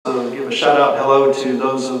a shout out hello to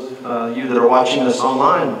those of you that are watching us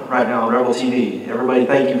online right now on Rebel TV. Everybody,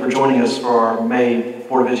 thank you for joining us for our May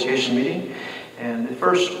Board of Education meeting. And the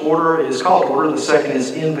first order is call to order, the second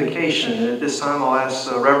is invocation. And at this time I'll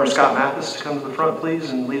ask Reverend Scott Mathis to come to the front, please,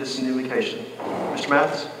 and lead us in invocation. Mr.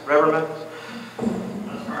 Mathis, Reverend Mathis.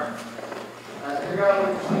 Dear God,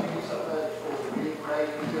 we thank you so much for being great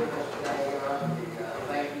and giving us today, God.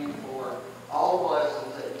 Thank you for all the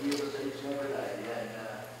blessings that you give us each and every day. And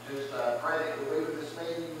just pray that you'll be with this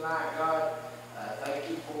meeting tonight, God. Thank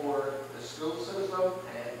you for the school system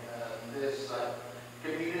and this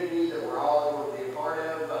community that we're all able to be a part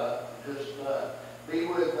of. Just be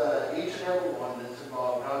with each and every one that's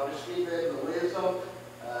involved. God, just give them the wisdom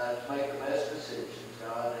to make the best decisions,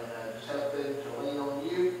 God, and just help them to lean on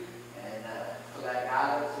you. For that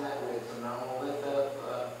guidance and that wisdom. I want to lift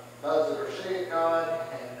up those that are sick, God,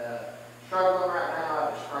 and struggling right now.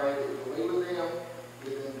 I just pray that you'll be with them,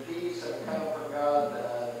 give them peace and comfort, God,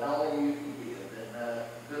 that only you can give. And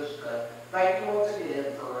just thank you once again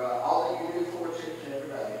for all that you do for us each and every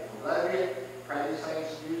day. We love you. Pray these things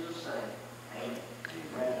in Jesus' name.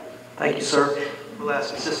 Amen. Thank you, sir. We'll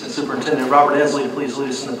ask Assistant Superintendent Robert Ensley to please lead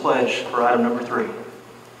us in the pledge for item number 3.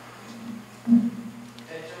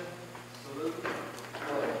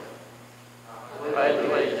 Pledge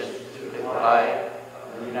allegiance to the flag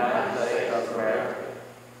of the United States of America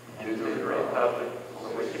and to the republic for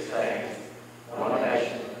which it stands, one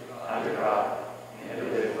nation, under God,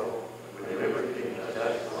 indivisible, with liberty and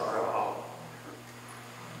justice for all.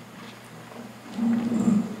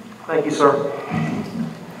 Thank you, sir.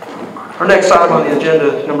 Our next item on the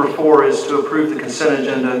agenda, number 4, is to approve the consent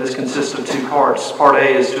agenda. This consists of 2 parts. Part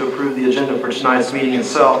A is to approve the agenda for tonight's meeting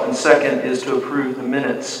itself, and second is to approve the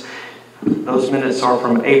minutes. Those minutes are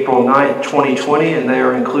from April 9th, 2020, and they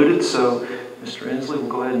are included. So Mr. Ensley will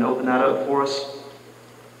go ahead and open that up for us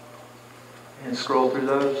and scroll through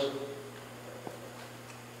those.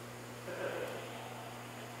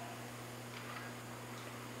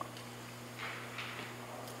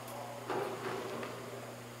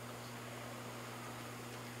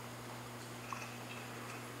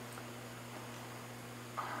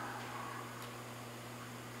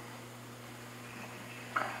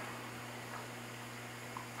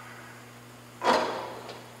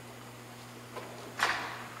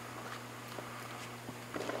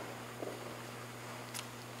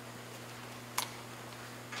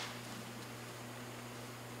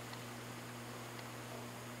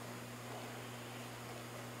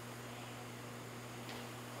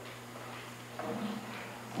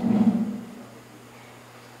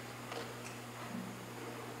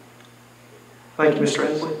 Thank you, Mr.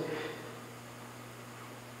 Ensley.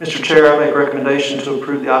 Mr. Chair, I make a recommendation to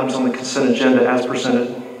approve the items on the consent agenda as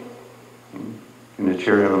presented. Can the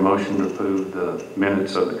chair have a motion to approve the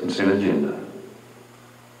minutes of the consent agenda?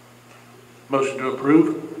 Motion to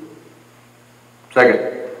approve.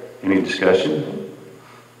 Second. Any discussion?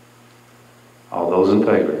 All those in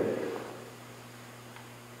favor?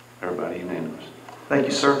 Everybody unanimous. Thank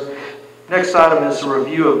you, sir. Next item is a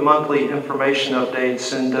review of monthly information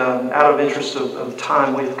updates, and out of interest of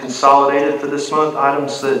time, we've consolidated for this month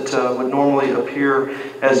items that would normally appear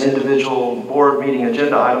as individual board meeting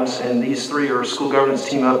agenda items, and these 3 are school governance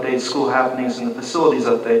team updates, school happenings, and the facilities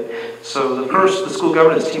update. So the first, the school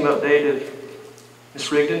governance team update, if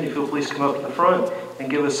Ms. Rigdon, if you'll please come up to the front and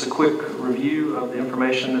give us a quick review of the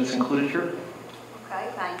information that's included here. Okay,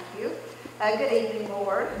 thank you. Good evening,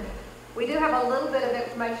 board. We do have a little bit of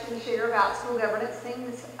information to share about school governance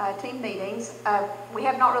team meetings. We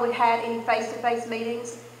have not really had any face-to-face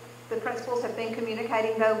meetings. The principals have been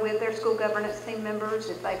communicating, though, with their school governance team members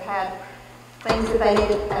if they've had things that they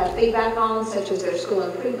needed feedback on, such as their school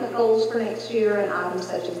improvement goals for next year and items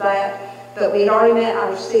such as that. But we had already met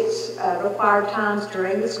our 6 required times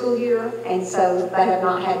during the school year, and so they have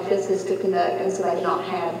not had business to conduct, and so they've not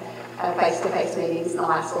had face-to-face meetings in the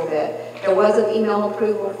last little bit. There was an email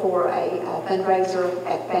approval for a fundraiser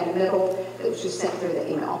at Fannin Middle that was just sent through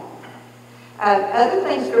the email. Other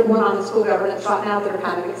things that are going on in school governance right now that are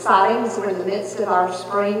kind of exciting is we're in the midst of our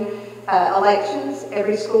spring elections.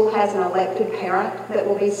 Every school has an elected parent that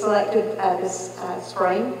will be selected this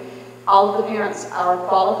spring. All of the parents are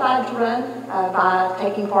qualified to run by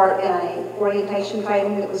taking part in an orientation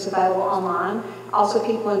training that was available online. Also,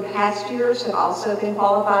 people in past years have also been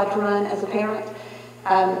qualified to run as a parent.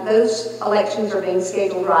 Those elections are being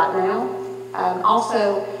scheduled right now.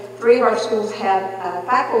 Also, 3 of our schools have a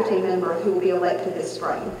faculty member who will be elected this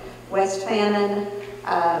spring. West Fannin,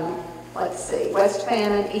 West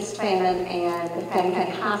Fannin, East Fannin, and Fannin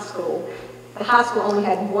County High School. The high school only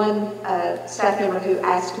had one staff member who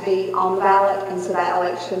asked to be on the ballot, and so that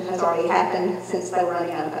election has already happened since they were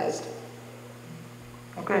running unopposed.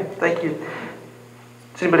 Okay, thank you.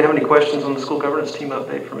 Does anybody have any questions on the school governance team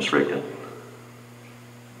update for Ms. Rigdon?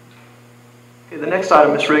 Okay, the next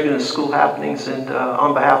item, Ms. Rigdon, is school happenings, and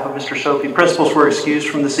on behalf of Mr. Sophie, principals were excused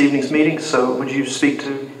from this evening's meeting, so would you speak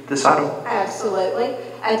to this item? Absolutely.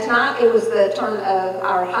 Tonight, it was the turn of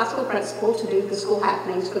our high school principal to do the school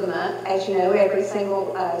happenings for the month. As you know, every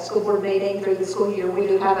single school board meeting through the school year, we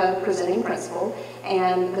do have a presenting principal,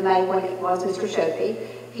 and the May one was Mr. Sophie.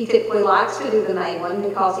 He typically likes to do the May one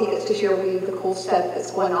because he gets to share with you the cool stuff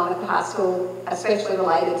that's going on at the high school, especially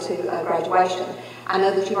related to graduation. I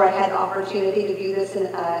know that you've already had the opportunity to view this in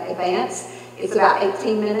advance. It's about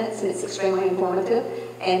 18 minutes, and it's extremely informative.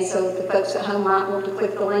 And so the folks at home might want to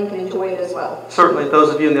click the link and enjoy it as well. Certainly,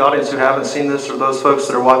 those of you in the audience who haven't seen this, or those folks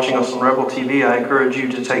that are watching us on Rebel TV, I encourage you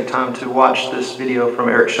to take time to watch this video from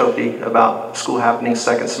Eric Sophie about school happenings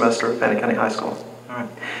second semester at Fannin County High School. All right.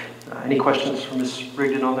 Any questions for Ms.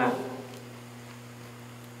 Rigdon on that?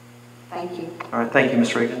 Thank you. All right, thank you,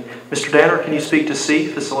 Ms. Rigdon. Mr. Danner, can you speak to C,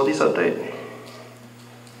 facilities update?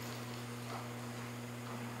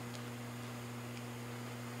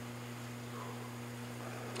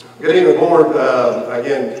 Good evening, board.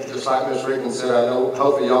 Again, just like Ms. Rigdon said, I know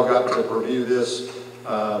hopefully y'all got to review this.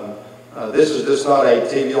 This is just not a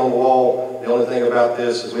TV on the wall. The only thing about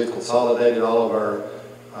this is we've consolidated all of our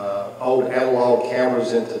old analog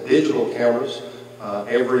cameras into digital cameras. Of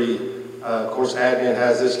course, admin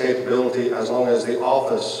has this capability as long as the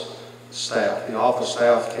office staff. The office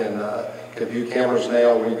staff can view cameras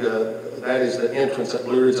now. That is the entrance at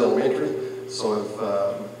Blue Ridge Elementary. So if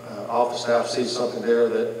office staff sees something there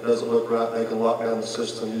that doesn't look right, they can lock down the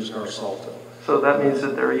system using our Salto. So that means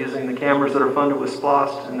that they're using the cameras that are funded with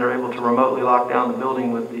SPLOST, and they're able to remotely lock down the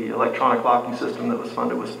building with the electronic locking system that was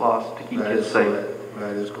funded with SPLOST to keep kids safe. Correct.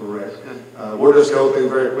 That is correct. We'll just go through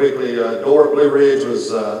very quickly. Door at Blue Ridge was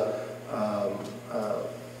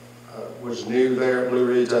new there at Blue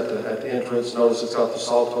Ridge at the entrance. Notice it's got the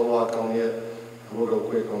Salto lock on it. We'll go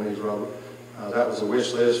quick on these, Robert. That was a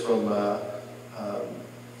wish list from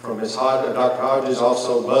Ms. Dr. Hodges.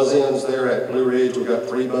 Also buzz-ins there at Blue Ridge. We've got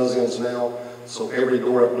 3 buzz-ins now. So every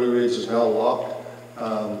door at Blue Ridge is now locked.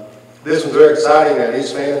 This was very exciting at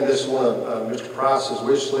East Fannin. This is one of Mr. Price's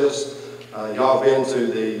wish list. Y'all have been to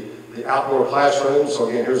the outdoor classrooms. So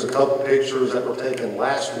again, here's a couple pictures that were taken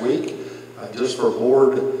last week just for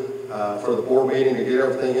the board meeting to get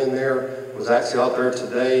everything in there. It was actually out there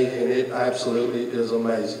today, and it absolutely is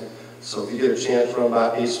amazing. So if you get a chance, run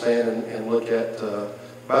by East Fannin and look at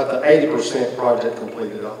about the 80% project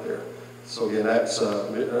completed out there. So again, that's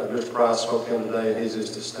Mr. Price spoke to him today, and he's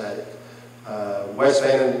just ecstatic. West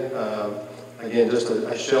Fannin, again, just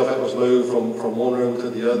a shelf that was moved from one room to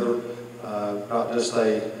the other. Not just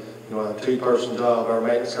a 2-person job. Our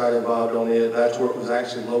maintenance guy involved on it. That's where it was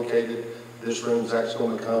actually located. This room is actually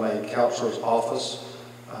going to become a counselor's office.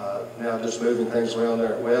 Now just moving things around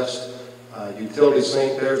there at West. Utility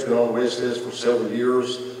sink there has been on the wish list for several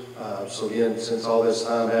years. So again, since all this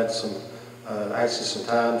time, had actually some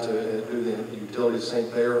time to do the utility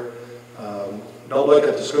sink there. Don't look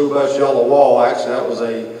at the school bus yellow wall. Actually, that was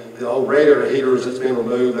the old radiator heaters that's been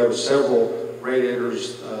removed. There were several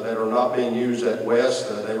radiators that are not being used at West.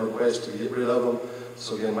 They requested to get rid of them.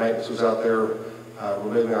 So again, maintenance was out there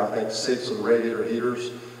removing, I think, 6 of the radiator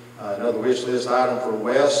heaters. Another wish list item for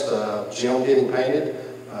West, gym getting painted.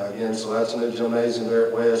 Again, so that's a new gymnasium there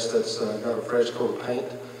at West that's got a fresh coat of paint.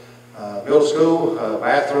 Middle school,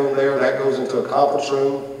 bathroom there, that goes into a conference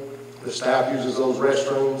room. The staff uses those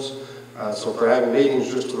restrooms. So if they're having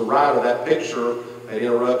meetings just to the right of that picture, it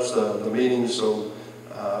interrupts the meeting. So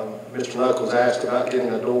Mr. Knuckles asked about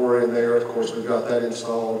getting a door in there. Of course, we've got that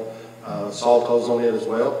installed. Salto's on it as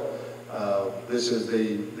well. This is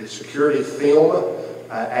the security film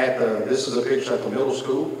this is a picture at the middle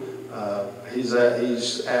school. He's at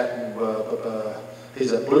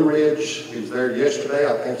Blue Ridge. He was there yesterday.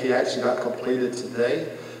 I think he actually got completed today.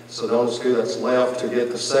 So the only school that's left to get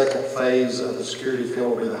the second phase of the security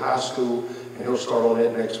film will be the high school, and he'll start on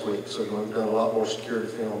it next week. So we've done a lot more security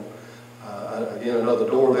film. Again, another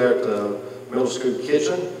door there at the middle school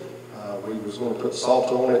kitchen. We was going to put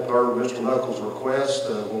Salto on it per Mr. Knuckles' request.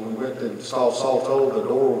 When we went to install Salto, the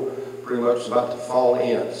door pretty much was about to fall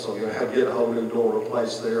in. So you're going to have to get a whole new door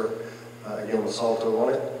replaced there, again with Salto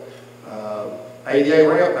on it. ADA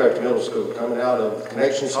ramp there at the middle school, coming out of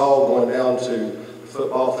Connections Hall, going down to the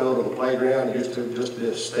football field or the playground. It used to just be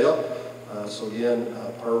a step. So again,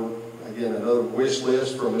 another wish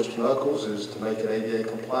list for Mr. Knuckles is to make it ADA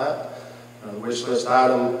compliant. The wish list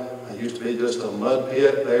item, It used to be just a mud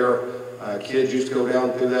pit there. Kids used to go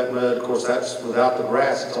down through that mud. Of course, that's without the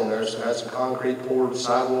grass that's on there, so it has some concrete poured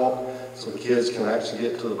sidewalk so the kids can actually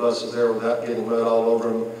get to the buses there without getting mud all over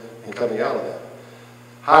them and coming out of that.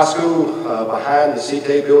 High school, behind the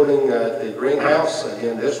CTA building at the greenhouse,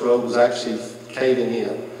 again, this road was actually caving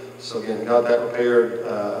in. So again, we got that repaired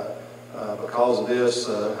because of this,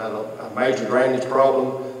 had a major drainage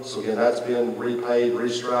problem. So again, that's been repaid,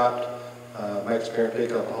 restriped, makes parent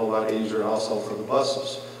pickup a whole lot easier, and also for the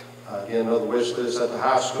buses. Again, another wish list at the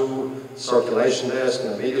high school, circulation desk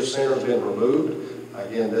and the media center has been removed.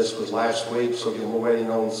 Again, this was last week, so again, we're waiting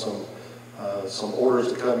on some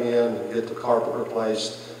orders to come in and get the carpet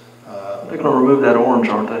replaced. They're going to remove that orange,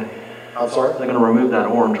 aren't they? I'm sorry? They're going to remove that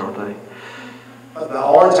orange, aren't they? The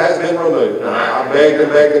orange has been removed. I begged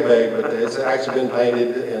and begged and begged, but it's actually been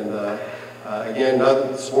painted. And again,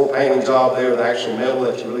 another more painting job there. The actual metal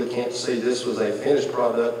that you really can't see. This was a finished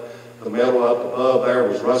product. The metal up above there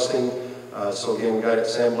was rusting. So again, we got it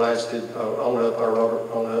sandblasted on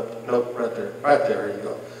up, nope, right there you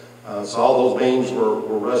go. So all those beams were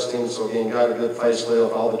rusting. So again, got a good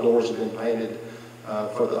facelift. All the doors have been painted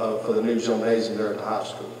for the new gymnasium there at the high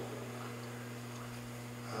school.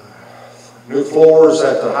 New floors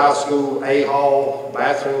at the high school, A-hall,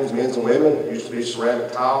 bathrooms, men's and women. Used to be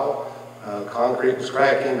ceramic tile. Concrete was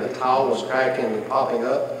cracking, the tile was cracking and popping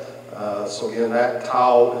up. So again, that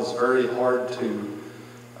tile is very hard to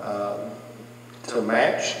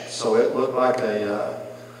match. So it looked like a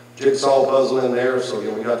jigsaw puzzle in there. So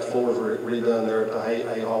again, we got the floors redone there at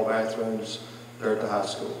the A-hall bathrooms there at the high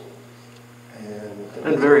school. And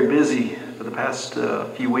Been very busy for the past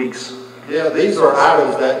few weeks. yeah, these are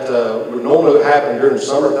items that would normally happen during the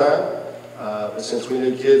summertime, but since we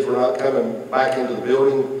knew kids were not coming back into the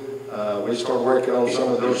building, we started working on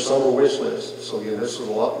some of those summer wish lists. So again, this was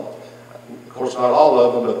a lot, of course not all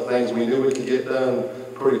of them, but the things we knew we could get done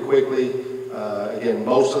pretty quickly. Again,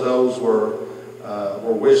 most of those were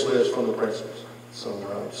wish lists from the principals.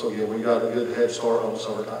 So again, we got a good head start on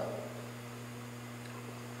summertime.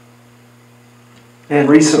 And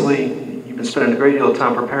recently, you've been spending a great deal of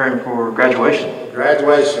time preparing for graduation.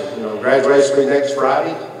 Graduation, graduation will be next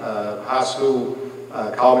Friday. High school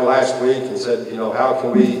called me last week and said, how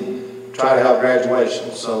can we try to have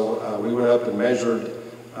graduation? So we went up and measured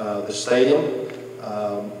the stadium,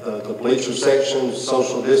 the bleacher sections,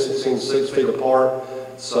 social distancing 6 feet apart.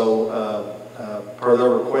 So per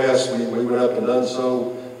their request, we went up and done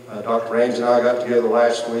so. Dr. Ramsey and I got together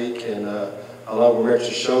last week, and along with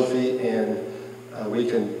Mr. Shofi, and we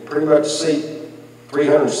can pretty much seat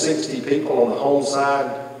 360 people on the home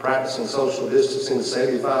side practicing social distancing,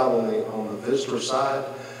 75 on the visitor side,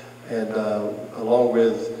 and along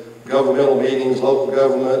with governmental meetings, local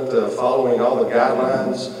government, following all the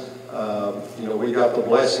guidelines. We got the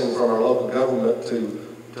blessing from our local government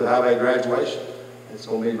to have a graduation. It's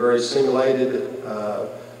going to be very simulated.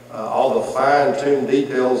 All the fine-tuned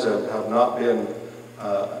details have not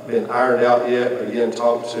been ironed out yet. But again,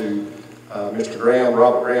 talked to Mr. Graham,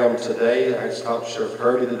 Robert Graham today. I actually talked to Sheriff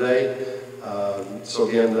Kirby today. So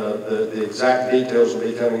again, the exact details will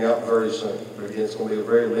be coming out very soon. But again, it's going to be a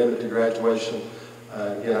very limited graduation.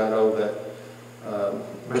 Again, I know that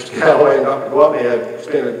Mr. Callaway and Dr. Gwatney have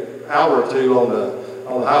spent an hour or two on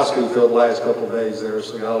the high school field the last couple of days there.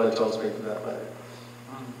 So I'll let y'all speak to that later.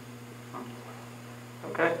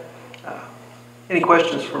 Okay. Any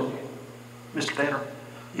questions from Mr. Danner?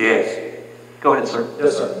 Yes. Go ahead, sir.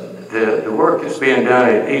 Yes, sir. The work that's being done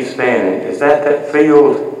at East Fannin, is that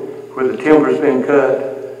field where the timber's been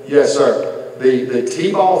cut? Yes, sir. The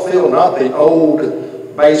T-ball field, not the old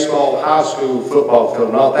baseball high school football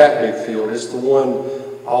field, not that big field. It's the one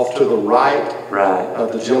off to the right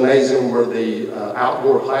of the gymnasium where the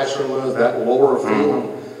outdoor classroom was, that lower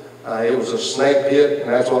field. It was a snake pit, and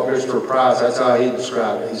that's what Mr. Price, that's how he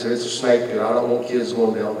described it. He said, it's a snake pit. I don't want kids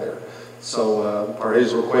going down there. So per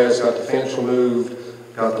his request, got the fence removed,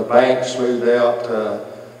 got the bank smoothed out.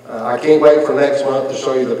 I can't wait for next month to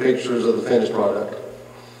show you the pictures of the finished product.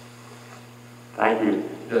 Thank you.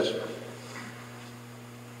 Yes, sir.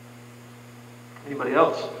 Anybody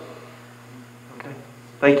else? Okay.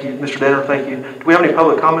 Thank you, Mr. Danner. Thank you. Do we have any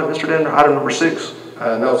public comment, Mr. Danner? Item number 6.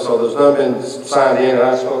 No, so there's none been signed in, and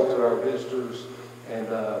I spoke to our visitors, and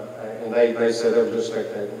they said they were just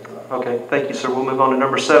spectating. Okay, thank you, sir. We'll move on to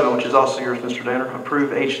number 7, which is also yours, Mr. Danner. Approve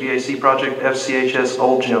HVAC project FCHS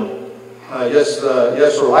Old Gym. Yes,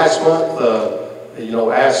 sir. Last month,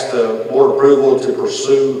 asked board approval to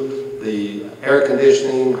pursue the air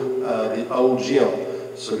conditioning, the old gym.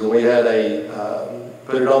 So we had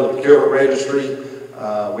put it on the procurement registry.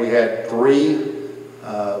 We had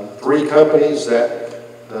three companies that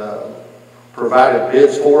provided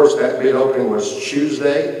bids for us. That bid opening was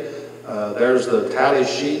Tuesday. There's the tally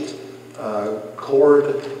sheet,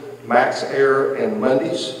 Cord, Max Air, and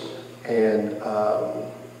Mondays. And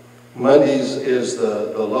Mondays is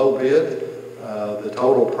the low bid. The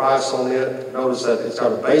total price on it, notice that it's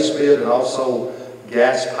got a base bid and also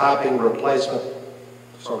gas piping replacement.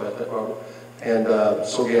 Sorry about that, Robert. And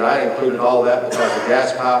so again, I included all that because the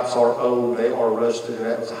gas pipes are old, they are rusted, and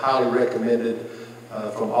that was highly recommended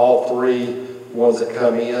from all three ones that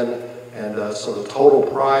come in. And so the total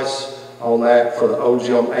price on that for the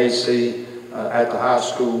OGM AC at the high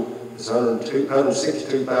school is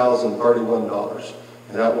 $162,031.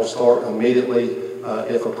 And that will start immediately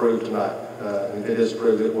if approved tonight. And if it is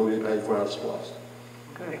approved, it will be paid for out of supplies.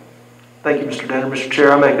 Okay. Thank you, Mr. Denner. Mr.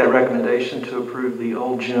 Chair, I make that recommendation to approve the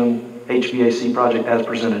old gym HVAC project as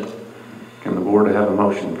presented. Can the board have a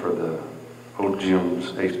motion for the old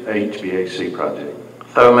gym's HVAC project?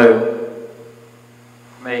 So moved.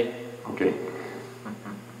 Me. Okay.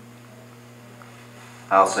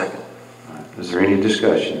 I'll second. Is there any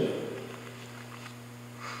discussion?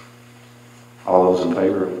 All those in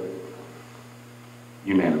favor?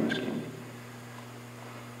 Unanimous, Ken.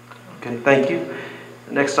 Okay, thank you.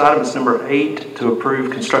 The next item is number 8, to approve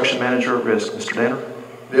construction manager at risk. Mr. Danner?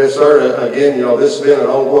 Yes, sir. Again, this has been an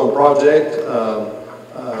ongoing project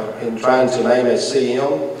in trying to name a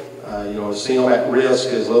CM. A CM at risk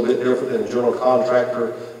is a little bit different than a general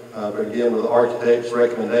contractor, but again, with the architect's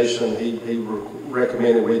recommendation, he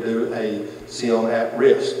recommended we do a CM at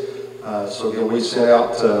risk. So again, we sent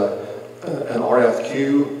out an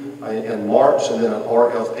RFQ in March and then an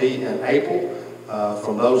RFP in April.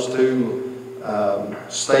 From those two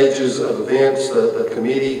stages of events, the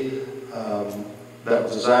committee that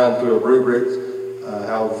was designed through a rubric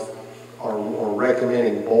are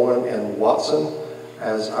recommending Bowen and Watson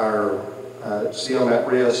as our CM at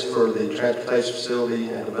risk for the transportation facility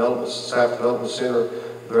and staff development center.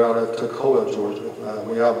 They're out of Toccoa, Georgia.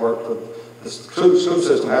 We have worked with the school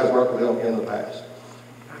system has worked with them in the past.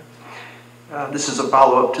 This is a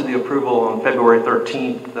follow-up to the approval on February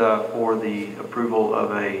 13th for the approval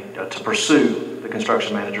of to pursue the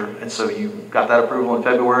construction manager. And so you got that approval in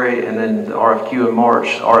February, and then the RFQ in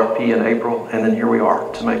March, RFP in April, and then here we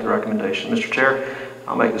are to make the recommendation. Mr. Chair,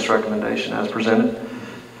 I'll make this recommendation as presented.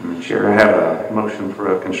 Mr. Chair, I have a motion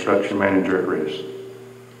for a construction manager at risk.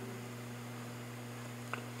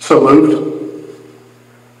 So moved.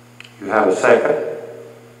 You have a second?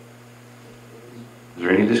 Is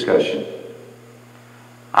there any discussion?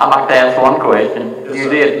 I'd like to ask one question. Yes, You sir.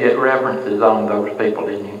 did get references on those people,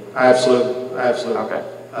 didn't you? Absolutely, absolutely. Okay.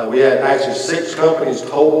 We had actually 6 companies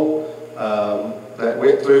total that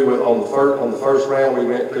went through on the first round. We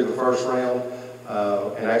went through the first round,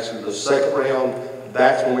 and actually the second round,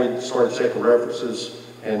 that's when we started checking references,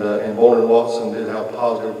 and Bowen and Watson did have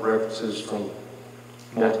positive references from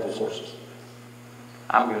multiple sources.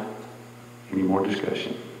 I'm good. Any more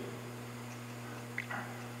discussion?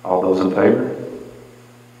 All those in favor?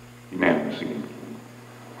 Unanimous again.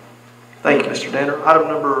 Thank you, Mr. Danner. Item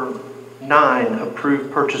number 9,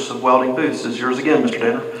 approved purchase of welding booths. Is yours again, Mr.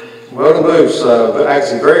 Danner. Welding booths, but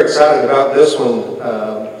actually very excited about this one,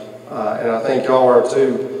 and I think y'all are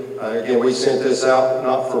too. Again, we sent this out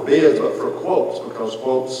not for bids, but for quotes, because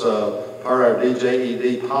quotes, per our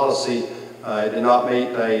DJED policy, it did not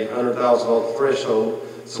meet a $100,000 threshold.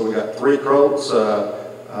 So we got 3 quotes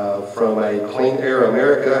from a Clean Air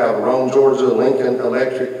America out of Rome, Georgia, Lincoln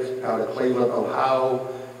Electric out of Cleveland, Ohio,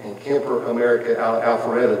 and Kemper America out of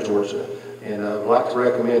Alpharetta, Georgia. And I'd like to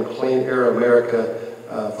recommend Clean Air America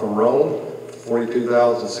from Rome,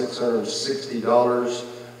 $42,660.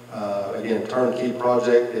 Again, turnkey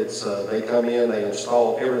project. It's they come in, they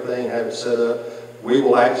install everything, have it set up. We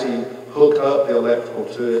will actually hook up the electrical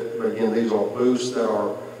to it. But again, these are booths that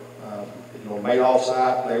are made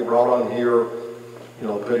off-site. They brought on here,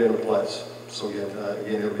 put into place. So again,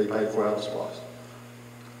 it'll be paid for out of supplies.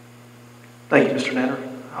 Thank you, Mr. Danner.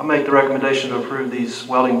 I'll make the recommendation to approve these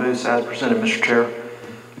welding booths as presented, Mr. Chair.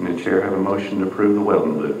 Can the chair have a motion to approve the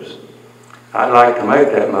welding booths? I'd like to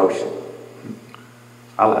make that motion.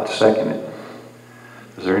 I'd like to second it.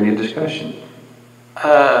 Is there any discussion?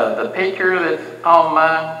 The picture that's on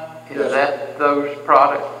mine, is Yes. that those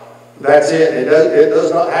products? That's it. It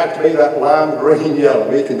does not have to be that lime green yellow.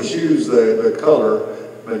 We can choose the color,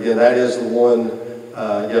 but again, that is the one.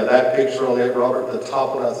 That picture on it, Robert, the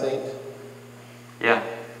top one, I think. Yeah.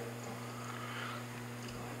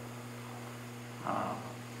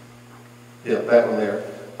 Yeah, that one there.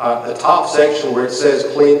 The top section where it says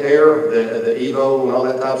clean air, the Evo and all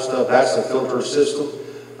that type of stuff, that's the filter system.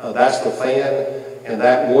 That's the fan, and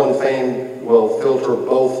that one fan will filter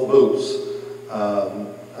both booths.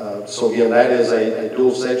 So again, that is a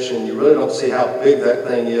dual section. You really don't see how big that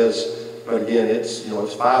thing is, but again, it's, you know,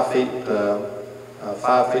 it's 5 feet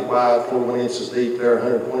wide, 41 inches deep there,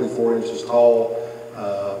 124 inches tall,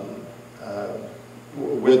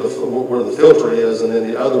 with where the filter is, and then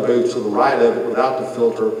the other booth to the right of it without the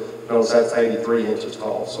filter, notice that's 83 inches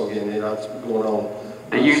tall. So again, you know, it's going on.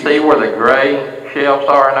 Do you see where the gray shelves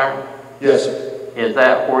are in there? Yes, sir. Is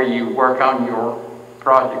that where you work on your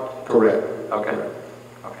project? Correct. Okay.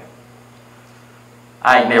 Okay.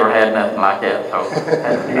 I ain't never had nothing like that, so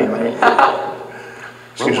that's new to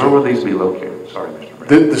me. Where will these be located? Sorry, Mr. Brown.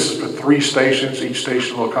 This is for 3 stations. Each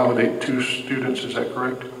station will accommodate 2 students, is that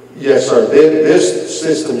correct? Yes, sir. This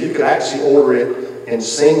system, you can actually order it in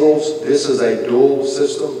singles. This is a dual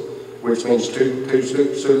system, which means two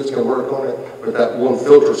students can work on it, but that one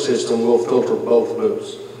filter system will filter both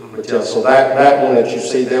booths. But yeah, so that one that you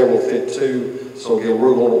see there will fit 2. So again,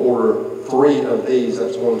 we're going to order 3 of these.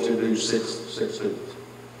 That's going to do 6 students.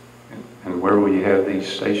 And where will you have these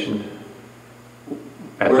stationed?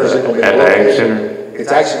 At Where is it going to be the Ag located? Center?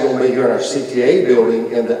 It's actually going to be here in our CTA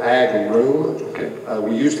building in the Ag room. Okay.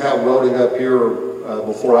 We used to have welding up here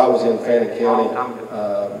before I was in Fannin County.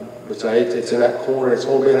 But it's in that corner. It's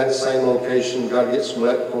going to be in that same location. Got to get some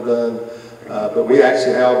electrical done. But we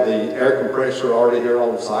actually have the air compressor already here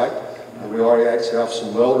on site. We already actually have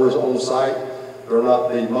some welders on site. They're not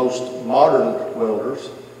the most modern welders.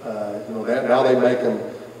 You know, now they make them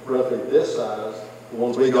roughly this size. The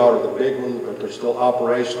ones we got are the big ones, but they're still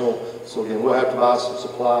operational. So again, we'll have to buy some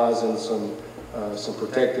supplies and some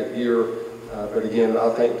protective gear. But again, I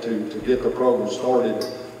think to get the program started,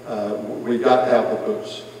 we've got to have the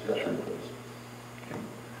booths. Sure. Okay.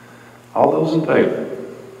 All those in favor?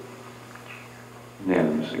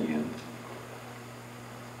 Unanimous again.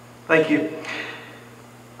 Thank you.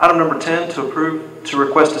 Item number 10, to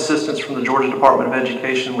request assistance from the Georgia Department of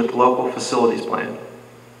Education with the local facilities plan.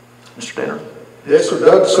 Mr. Danner. Yes, sir.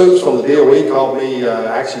 Doug Suits from the DOE called me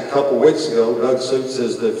actually a couple weeks ago. Doug Suits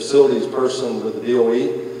is the facilities person with the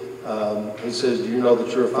DOE. He says, do you know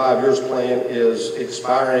that your 5 years plan is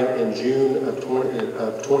expiring in June of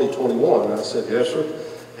 2021? And I said, yes, sir.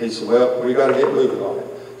 He said, well, we got to get moving on it.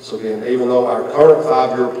 So again, even though our current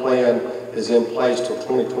 5-year plan is in place till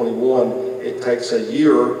 2021, it takes a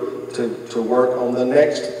year to work on the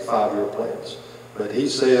next 5-year plans. But he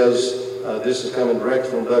says, this is coming direct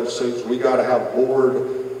from Doug Suits, we got to have board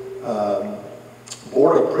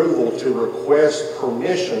approval to request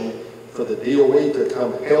permission for the DOE to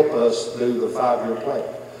come help us do the 5-year plan.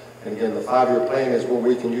 And again, the 5-year plan is where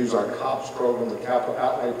we can use our COPS program, the capital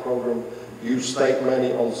outlay program, use state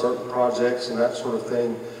money on certain projects and that sort of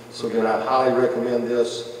thing. So again, I highly recommend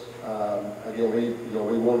this. Again,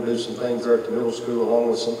 we want to do some things there at the middle school along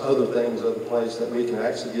with some other things at the place that we can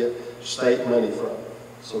actually get state money from.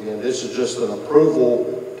 So again, this is just an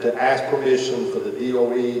approval to ask permission for the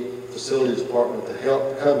DOE Facilities Department to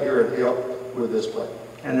come here and help with this plan.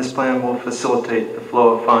 And this plan will facilitate the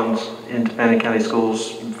flow of funds into Fannin County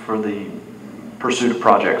schools for the pursuit of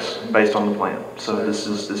projects based on the plan. So this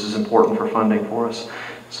is important for funding for us.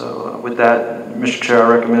 So with that, Mr. Chair,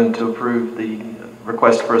 I recommend to approve the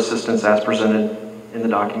request for assistance as presented in the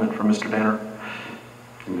document from Mr. Danner.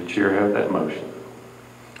 Can the chair have that motion?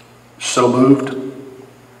 So moved.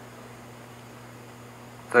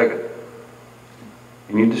 Second.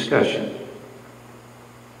 Any discussion?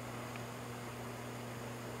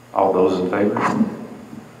 All those in favor?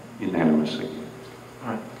 Unanimous again.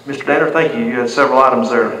 All right. Mr. Danner, thank you. You had several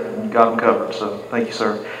items there and you got them covered, so thank you,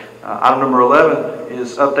 sir. Item number 11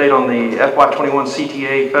 is update on the FY21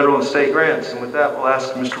 CTA federal and state grants. And with that, we'll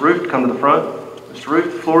ask Mr. Root to come to the front. Mr.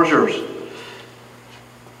 Root, the floor is yours.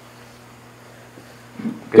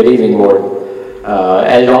 Good evening, Board.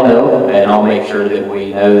 As y'all know, and I'll make sure that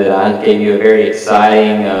we know that I gave you a very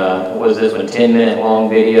exciting, what was this one, 10-minute long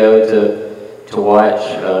video to watch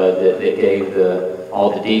that gave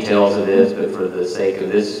all the details of this, but for the sake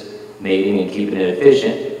of this meeting and keeping it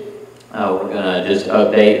efficient, we're going to just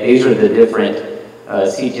update. These are the different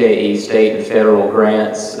CJE state and federal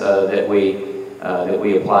grants that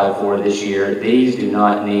we applied for this year. These do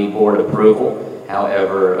not need board approval.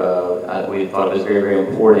 However, we thought it was very, very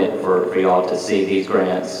important for y'all to see these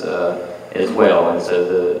grants as well. And so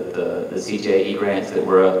the CJE grants that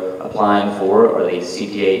we're applying for are the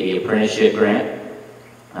CJE Apprenticeship Grant,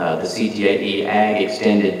 the CJE Ag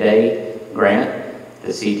Extended Day Grant, the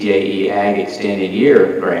CJE Ag Extended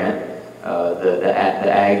Year Grant, the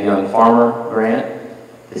Ag Young Farmer Grant,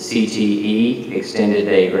 the CTE Extended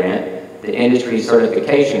Day Grant, the industry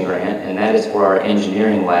certification grant, and that is for our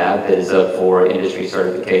engineering lab that is up for industry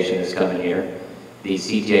certification this coming year. The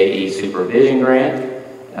CJE supervision grant,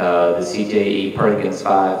 the CJE Perkins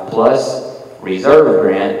 5 Plus reserve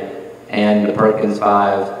grant, and the Perkins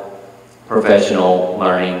 5 professional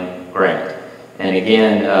learning grant. And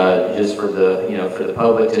again, just for the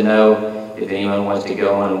public to know, if anyone wants to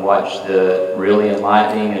go and watch the really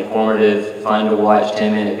enlightening, informative, fun to watch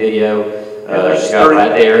 10-minute video, there's got 30 right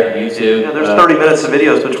there, YouTube. Yeah, there's 30 minutes of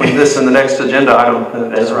videos between this and the next agenda item.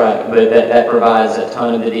 That's right, but that provides a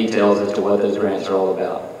ton of the details as to what those grants are all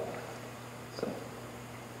about. So.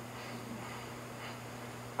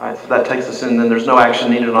 All right, so that takes us in, then there's no action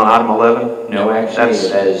needed on item 11? No action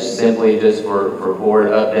needed. That is simply just for board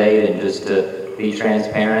update and just to be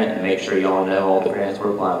transparent and make sure y'all know all the grants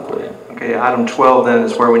we're applying for them. Okay, item 12 then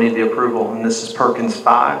is where we need the approval, and this is Perkins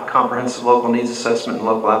 5, Comprehensive Local Needs Assessment and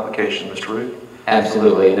Local Application. Mr. Root?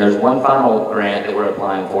 Absolutely, and there's one final grant that we're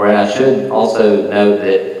applying for, and I should also note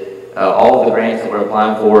that all of the grants that we're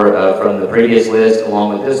applying for from the previous list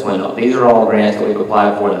along with this one, these are all grants that we've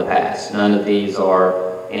applied for in the past. None of these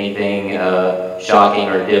are anything shocking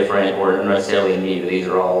or different or necessarily new. These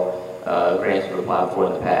are all grants we've applied for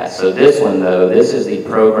in the past. So this one though, this is the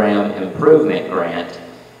Program Improvement Grant,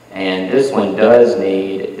 and this one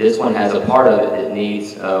has a part of it that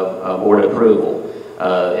needs board approval.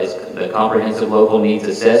 It's the Comprehensive Local Needs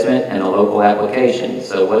Assessment and a local application.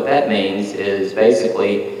 So what that means is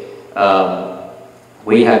basically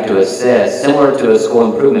we have to assess, similar to a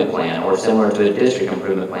school improvement plan or similar to a district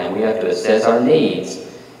improvement plan, we have to assess our needs,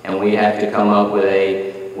 and we have to come up with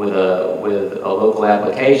a local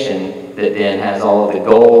application that then has all of the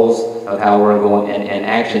goals of how we're going and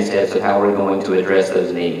action steps of how we're going to address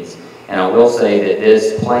those needs. And I will say that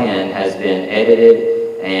this plan has been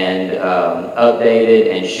edited and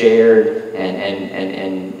updated and shared,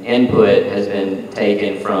 and input has been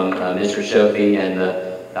taken from Mr. Shofi and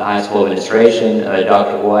the high school administration,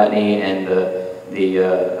 Dr. Watney and the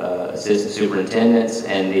assistant superintendents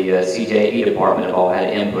and the CJE department have all had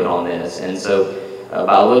input on this. And so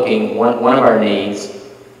by looking, one of our needs,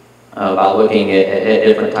 by looking at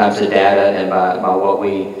different types of data and by what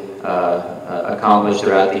we accomplish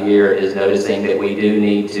throughout the year, is noticing that we do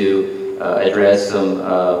need to address some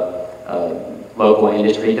local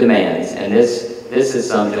industry demands. And this is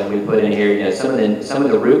something we put in here. You know, some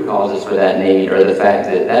of the root causes for that need are the fact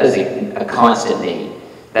that that is a constant need.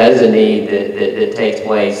 That is a need that takes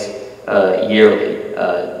place yearly,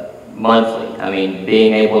 monthly. I mean,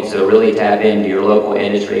 being able to really tap into your local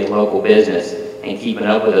industry and local business and keeping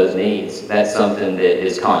up with those needs, that's something that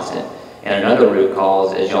is constant. And another root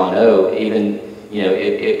cause, as y'all know, even, you know,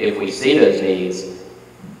 if we see those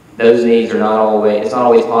needs are not always, it's not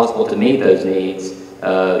always possible to meet those needs,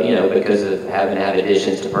 you know, because of having to have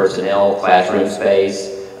additions to personnel, classroom space,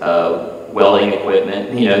 welding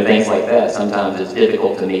equipment, you know, things like that. Sometimes it's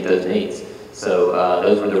difficult to meet those needs. So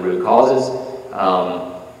those were the root causes.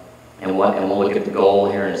 And we'll look at the goal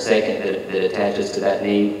here in a second that attaches to that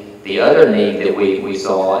need. The other need that we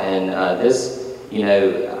saw, and this, you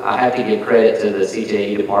know, I have to give credit to the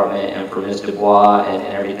CJE department and for Ms. Dubois and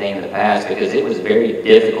everything in the past, because it was very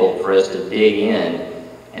difficult for us to dig in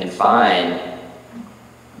and find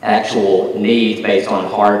actual needs based on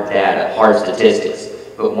hard data, hard statistics.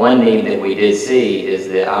 But one need that we did see is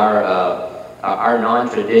that our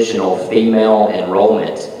non-traditional female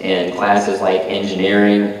enrollment in classes like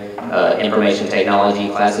engineering, information technology,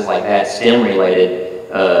 classes like that, STEM-related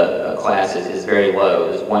classes is very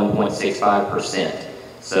low. It's 1.65%.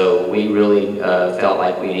 So we really felt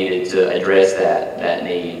like we needed to address that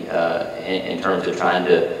need in terms of trying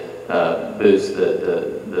to boost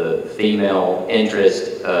the female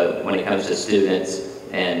interest when it comes to students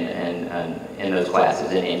and in those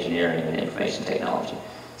classes in engineering and information technology.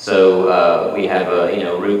 So we have you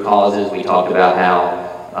know, root causes. We talked about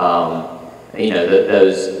how you know,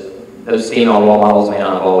 those female role models may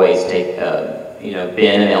not have always you know,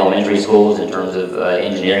 been in elementary schools in terms of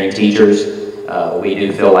engineering teachers. We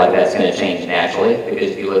do feel like that's going to change naturally,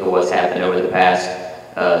 because if you look at what's happened over the past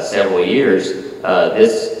several years,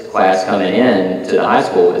 this class coming in to the high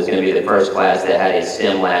school is going to be the first class that had a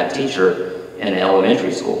STEM lab teacher in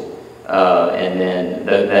elementary school. And then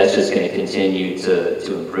that's just going to continue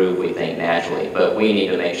to improve, we think, naturally. But we need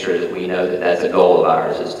to make sure that we know that that's a goal of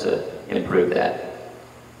ours, is to improve that.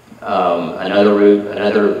 Another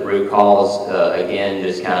root cause, again,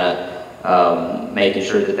 just kind of making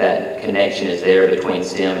sure that connection is there between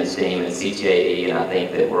STEM and STEAM and CJE, and I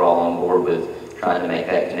think that we're all on board with trying to make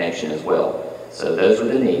that connection as well. So those were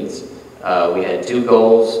the needs. We had 2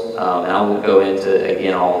 goals, and I won't go into,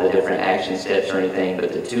 again, all the different action steps or anything,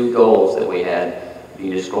 but the 2 goals that we had, if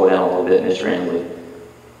you just scroll down a little bit, Mr. Emily.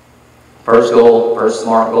 First goal, first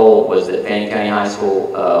SMART goal, was that Fannin County High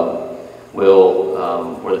School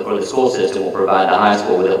or the school system will provide the high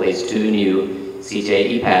school with at least 2 new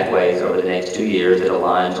CJE pathways over the next 2 years that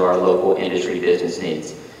align to our local industry business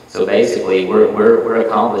needs. So basically, we're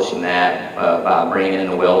accomplishing that by bringing in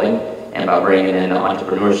the welding and by bringing in the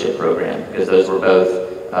entrepreneurship program, because those were both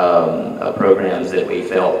programs that we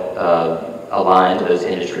felt aligned to those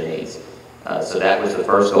industry needs. So that was the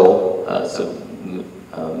first goal.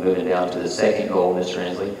 Moving down to the second goal, Mr.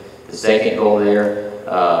 Hensley. The second goal there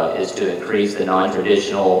is to increase the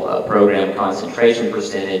non-traditional program concentration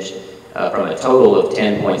percentage from a total of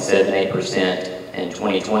 10.78% in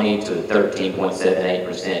 2020 to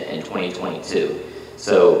 13.78% in 2022.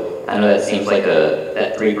 So I know that seems like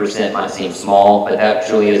that 3% might seem small, but that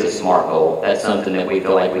truly is a SMART goal. That's something that we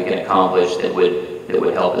feel like we can accomplish that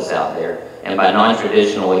would help us out there. And by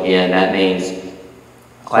non-traditional, again, that means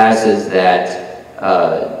classes that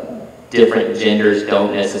different genders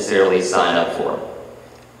don't necessarily sign up for.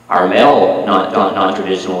 Our male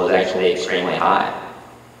non-traditional is actually extremely high.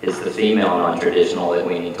 It's the female non-traditional that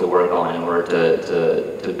we need to work on in order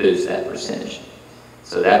to boost that percentage.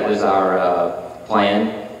 So that was our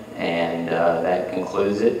plan, and that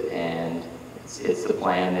concludes it, and it's the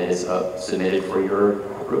plan that is submitted for your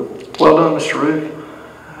approval. Well done, Mr. Ruth.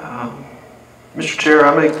 Mr. Chair,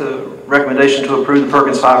 I make the recommendation to approve the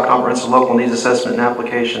Perkins 5 Comprehensive Local Needs Assessment and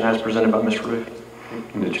Application as presented by Mr. Ruth.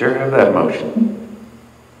 Can the chair have that motion?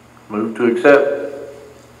 Move to accept.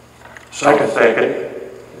 Second.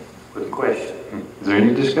 With a question. Is there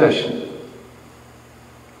any discussion?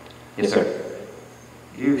 Yes, sir.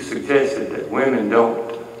 You suggested that women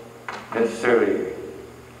don't necessarily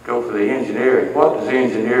go for the engineering. What does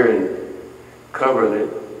engineering cover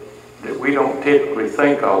that we don't typically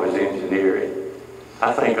think of as engineering?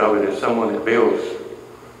 I think of it as someone that builds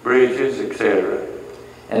bridges, etc.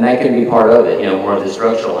 And that can be part of it, more of the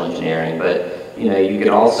structural engineering, but, you could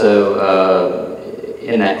also,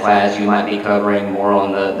 in that class, you might be covering more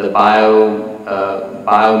on the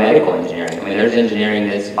biomedical engineering. I mean, there's engineering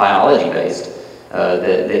that's biology-based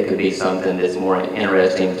that could be something that's more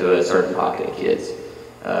interesting to a certain pocket of kids.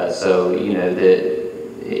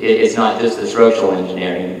 It's not just the structural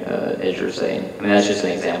engineering, as you're saying. I mean, that's just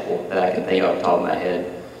an example that I can think of off the top of my head,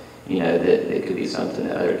 that could be something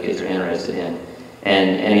that other kids are interested in.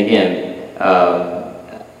 And again,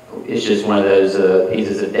 it's just one of those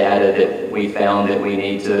pieces of data that we found that we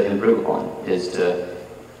need to improve upon, is to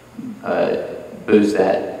boost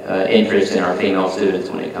that interest in our female students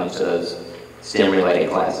when it comes to those STEM-related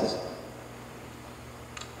classes.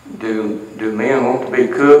 Do men want to be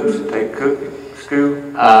cooks and take cooking school?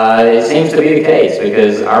 It seems to be the case,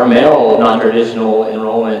 because our male non-traditional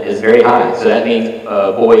enrollment is very high. So that means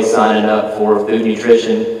boys signing up for food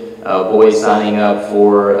nutrition, boys signing up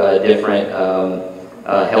for different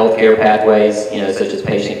healthcare pathways, such as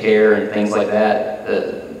patient care and things like that.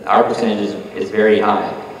 Our percentage is very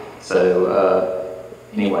high. So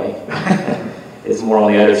anyway, it's more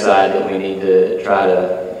on the other side that we need to try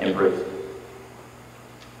to improve.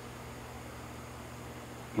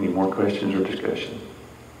 Any more questions or discussion?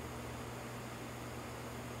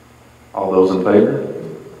 All those in favor?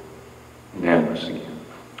 Unanimous again.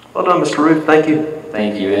 Well done, Mr. Ruth. Thank you.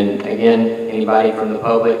 Thank you. And again, anybody from the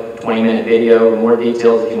public, 20-minute video, more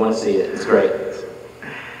details if you want to see it. It's great.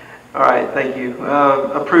 All right, thank you.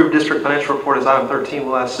 Approved district financial report is item 13.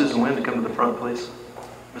 We'll ask Susan Wynn to come to the front, please.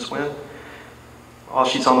 Ms. Wynn. While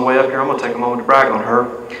she's on the way up here, I'm going to take a moment to brag on her.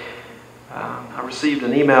 I received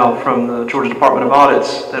an email from the Georgia Department of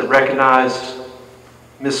Audits that recognized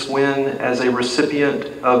Ms. Wynn as a recipient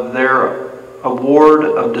of their Award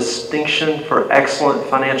of Distinction for Excellent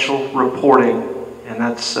Financial Reporting. And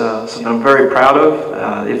that's something I'm very proud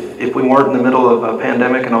of. If we weren't in the middle of a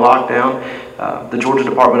pandemic and a lockdown, the Georgia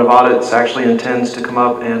Department of Audits actually intends to come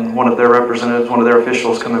up and one of their representatives, one of their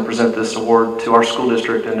officials come and present this award to our school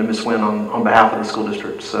district and to Ms. Wynn on behalf of the school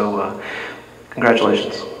district. So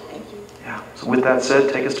congratulations. Yeah. So with that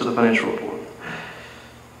said, take us to the financial report.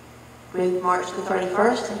 With March the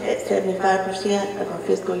 31st at 75% of our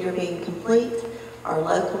fiscal year being complete, our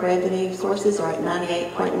local revenue sources are at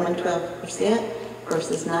 98.112%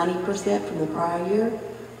 versus 90% from the prior year.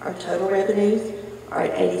 Our total revenues are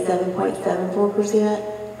at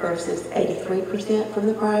 87.74% versus 83% from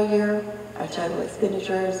the prior year. Our total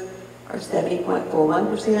expenditures are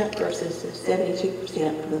 70.41% versus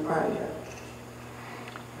 72% from the prior year.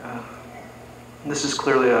 This is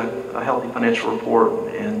clearly a healthy financial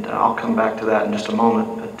report, and I'll come back to that in just a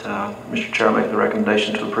moment. But Mr. Chair, I make the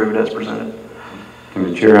recommendation to approve it as presented. Can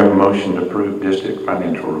the chair have a motion to approve district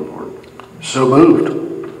financial report? So moved.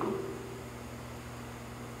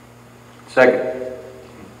 Second.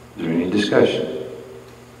 Is there any discussion?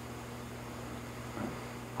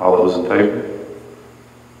 All those in favor?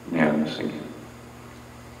 Unanimous again.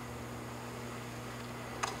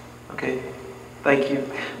 Okay, thank you.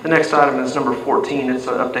 The next item is number 14. It's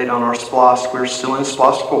an update on our SPLOST. We're still in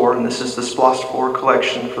SPLOST 4, and this is the SPLOST 4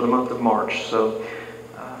 collection for the month of March. So,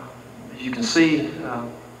 as you can see,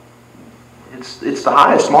 it's the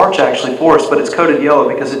highest March actually for us, but it's coded yellow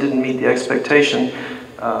because it didn't meet the expectation,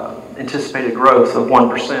 anticipated growth of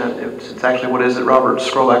 1%. It's actually, what is it, Robert?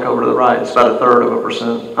 Scroll back over to the right. It's about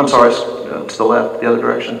 1/3%. I'm sorry, to the left, the other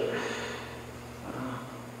direction.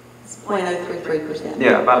 It's 0.033%.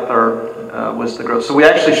 Yeah, about 1/3 was the growth. So we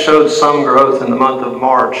actually showed some growth in the month of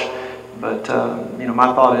March, but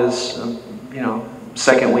my thought is,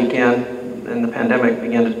 second weekend and the pandemic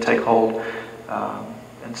began to take hold,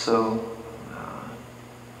 and so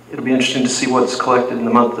it'll be interesting to see what's collected in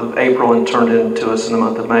the month of April and turned into us in the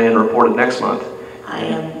month of May and reported next month. I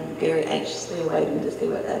am very anxiously awaiting to see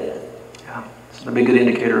what that is. Yeah, it's a big good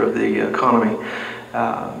indicator of the economy.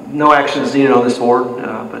 No action is needed on this board,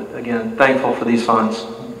 but again, thankful for these funds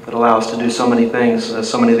that allow us to do so many things,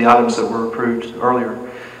 so many of the items that were approved earlier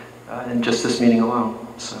in just this meeting alone.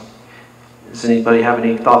 So, does anybody have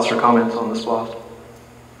any thoughts or comments on this SPLOST?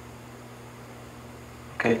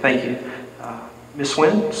 Okay, thank you. Ms.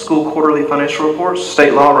 Wynn, school quarterly financial reports.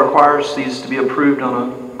 State law requires these to be approved on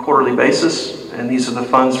a quarterly basis, and these are the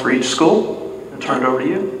funds for each school. I'll turn it over to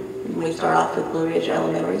you. We start off with Blue Ridge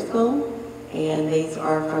Elementary School, and these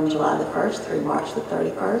are from July the 1st through March the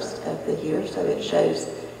 31st of the year, so it shows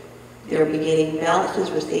their beginning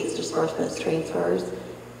balances, receipts, disbursements, transfers.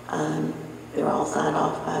 They're all signed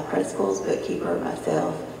off by principals, bookkeeper,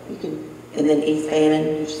 myself. And then East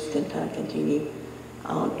Fannin, you just can kind of continue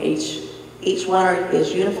on. Each one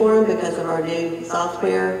is uniform because of our new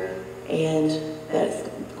software, and that's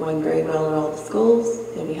going very well in all the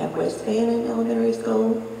schools. Then we have West Fannin Elementary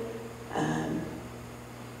School.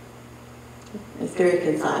 It's very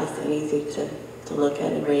concise and easy to look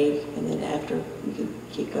at and read. And then after, you can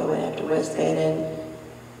keep going after West Fannin.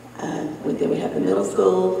 Then we have the middle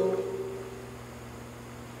school.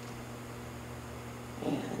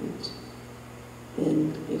 And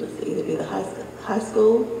then it'll either be the high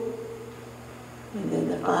school. And then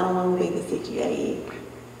the final one will be the CTAE.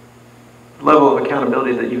 Level of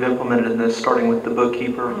accountability that you've implemented in this, starting with the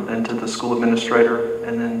bookkeeper and to the school administrator,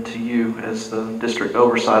 and then to you as the district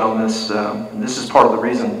oversight on this. This is part of the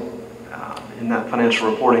reason in that financial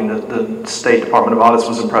reporting that the State Department of Audits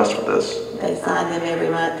was impressed with this. They sign them every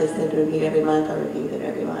month. They send them to me every month. I review them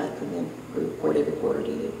every month, and then report every quarter to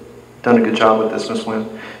you. Done a good job with this, Ms.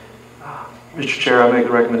 Wynn. Mr. Chair, I make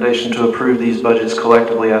the recommendation to approve these budgets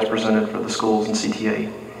collectively as presented for the schools and CTA.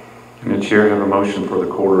 Can the chair have a motion for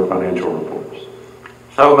the quarter financial reports?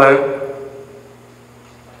 So moved.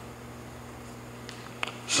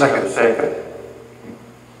 Second.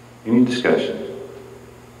 Any discussion?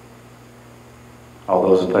 All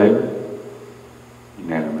those in favor?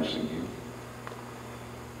 Unanimous again.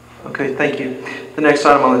 Okay, thank you. The next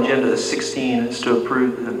item on the agenda is 16. It's to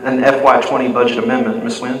approve an FY20 budget amendment.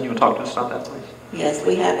 Ms. Wynn, you want to talk to us about that, please? Yes,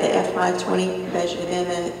 we have the FY20 budget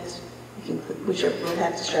amendment. We'll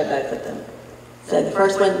have to show both of them. So the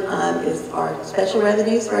first one is our special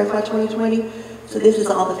revenues for FY 2020. So this is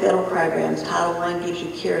all the federal programs. Title I gives you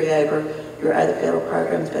carryover, your other federal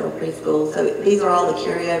programs, federal preschool. So these are all the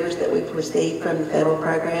carryovers that we've received from the federal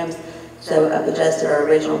programs. So I've adjusted our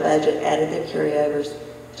original budget, added the carryovers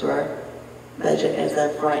to our budget as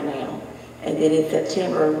of right now. And then in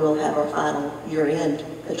September, we'll have our final year-end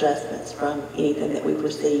adjustments from anything that we've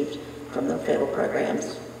received from the federal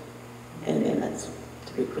programs and amendments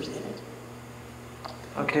to be presented.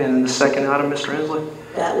 Okay, and then the second item, Mr. Inslee?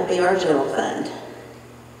 That will be our general fund.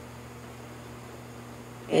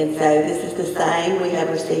 And so this is the same. We have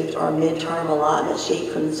received our midterm allotment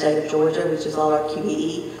sheet from the state of Georgia, which is all our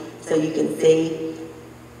QBE. So you can see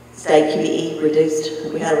state QBE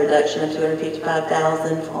reduced. We had a reduction of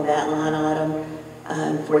 $255,000 on that line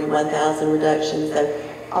item, 41,000 reduction. So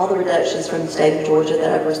all the reductions from the state of Georgia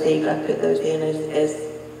that I've received, I've put those in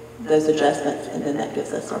as those adjustments, and then that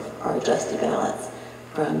gives us our adjusted balance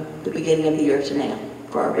from the beginning of the year to now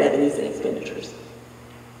for our revenues and expenditures.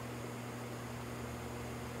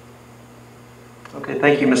 Okay,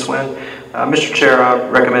 thank you, Ms. Wynn. Mr. Chair, I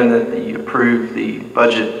recommend that you approve the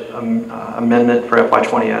budget amendment for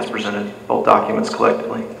FY20 as presented, both documents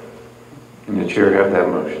collectively. Can the chair have that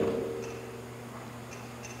motion?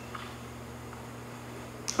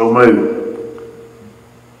 So moved.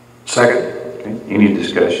 Second. Okay. Any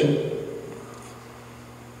discussion?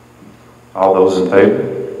 All those in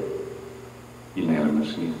favor?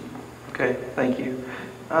 Unanimous. Okay, thank you.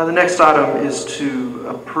 The next item is to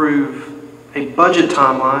approve a budget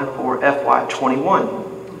timeline for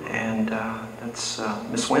FY21. And that's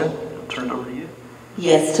Ms. Wynn, I'll turn it over to you.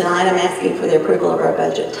 Yes, tonight I'm asking for the approval of our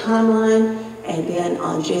budget timeline, and then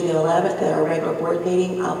on June the 11th at our regular board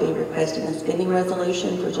meeting, I'll be requesting a spending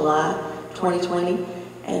resolution for July 2020,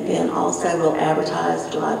 and then also we'll advertise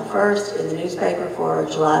July the 1st in the newspaper for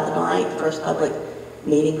July the 9th, first public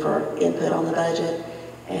meeting for input on the budget,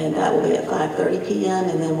 and that will be at 5:30 p.m.,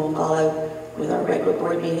 and then we'll follow with our regular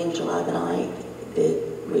board meeting July the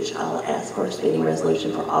 9th, which I'll ask for a spending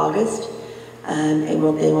resolution for August. And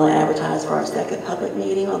we'll advertise for our second public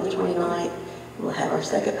meeting on the 29th. We'll have our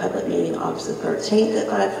second public meeting August the 13th at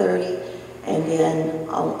 5:30. And then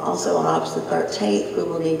also on August the 13th, we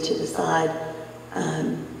will need to decide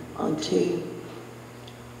on two,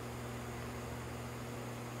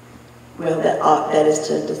 that is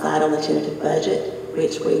to decide on the tentative budget,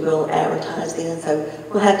 which we will advertise then. So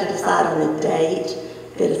we'll have to decide on the date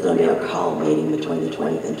that is going to be our call meeting between the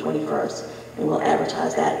 20th and 21st. And we'll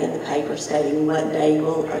advertise that in the paper stating what day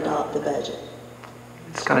we'll adopt the budget.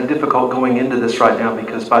 It's kind of difficult going into this right now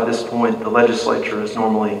because by this point the legislature is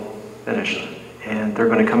normally finished and they're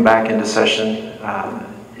going to come back into session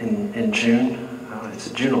in June. It's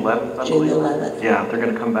June 11th, I believe. June 11th. Yeah, they're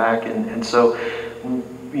going to come back and so,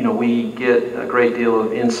 you know, we get a great deal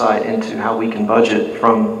of insight into how we can budget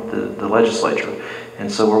from the legislature.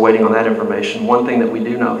 And so we're waiting on that information. One thing that we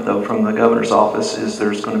do know, though, from the governor's office is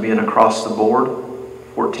there's going to be an across-the-board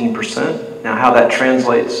 14%. Now, how that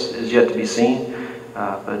translates is yet to be seen,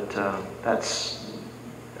 but that's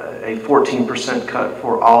a 14% cut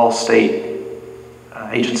for all state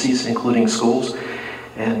agencies, including schools.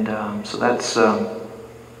 And so that's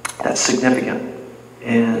significant.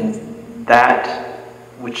 And that,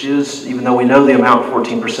 which is, even though we know the amount,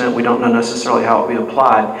 14%, we don't know necessarily how it will be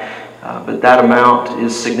applied. But that amount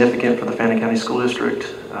is significant for the Fannin County School District.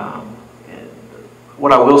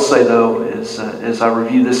 What I will say, though, is as I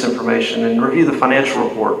review this information and review the financial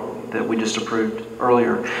report that we just approved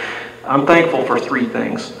earlier, I'm thankful for three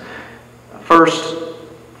things. First,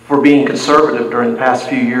 for being conservative during the past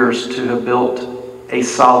few years to have built a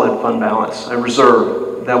solid fund balance, a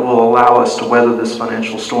reserve that will allow us to weather this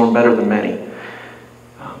financial storm better than many.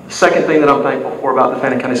 The second thing that I'm thankful for about the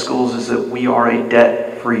Fannin County Schools is that we are a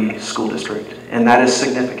debt-free school district, and that is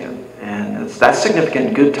significant. And that's significant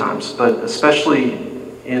in good times, but especially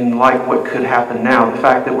in like what could happen now, the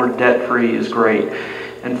fact that we're debt-free is great.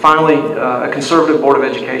 And finally, a conservative Board of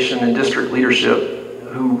Education and district leadership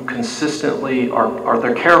who consistently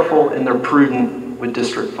they're careful and they're prudent with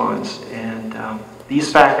district funds. And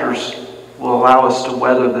these factors will allow us to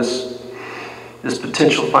weather this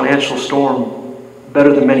potential financial storm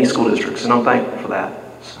better than many school districts, and I'm thankful for that.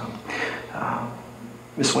 So,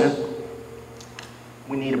 Ms. Wynn,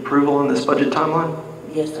 we need approval on this budget timeline?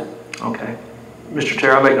 Yes, sir. Okay. Mr.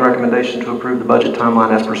 Chair, I make the recommendation to approve the budget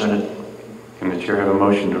timeline as presented. Can the chair have a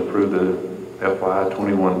motion to approve the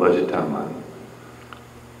FY21 budget timeline?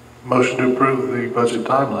 Motion to approve the budget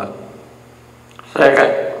timeline.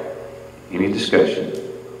 Second. Any discussion?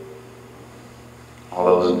 All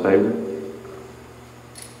those in favor?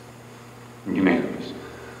 Unanimous.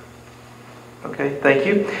 Okay, thank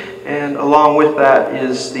you. And along with that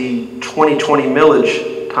is the 2020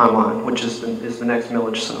 millage timeline, which is the next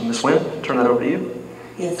millage. So, Ms. Wynn, turn that over to you.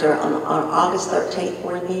 Yes, sir. On our August 13th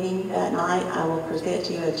board meeting that night, I will present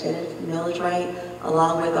to you a tentative millage rate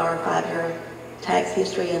along with our 5-year tax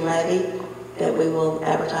history and levy that we will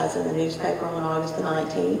advertise in the newspaper on August the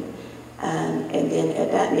 19th. And then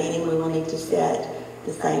at that meeting, we will need to set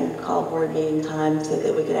the same call board meeting time so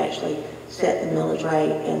that we could actually set the millage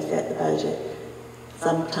rate and set the budget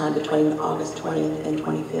sometime between August 20th and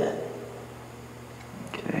 25th.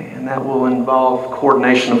 Okay, and that will involve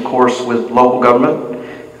coordination, of course, with local government.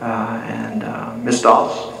 Ms.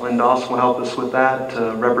 Doss, Lynn Doss will help us with that,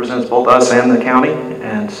 represents both us and the county,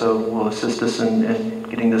 and so will assist us in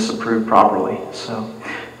getting this approved properly. So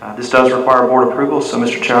this does require board approval, so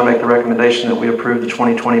Mr. Chair, I make the recommendation that we approve the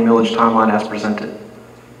 2020 millage timeline as presented.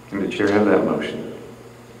 Can the chair have that motion?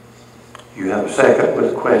 You have a second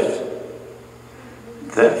with a question.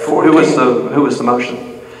 That 14. Who was the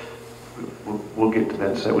motion? We'll get to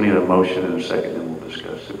that. So we need a motion and a second, and we'll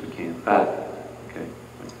discuss if we can. Right. Okay.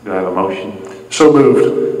 Do I have a motion? So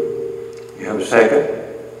moved. You have a second?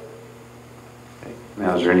 Okay.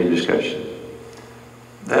 Now, is there any discussion?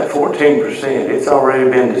 That 14%, it's already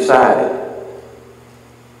been decided.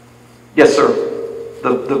 Yes, sir. The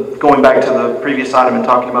going back to the previous item and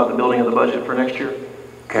talking about the building of the budget for next year?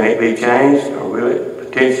 Can it be changed, or will it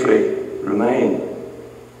potentially remain?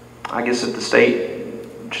 I guess if the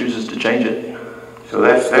state chooses to change it. So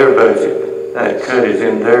that's their budget. That cut is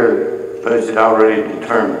in their budget already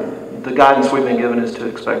determined. The guidance we've been given is to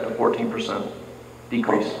expect a 14%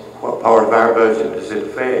 decrease. What part of our budget does it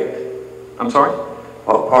affect? I'm sorry?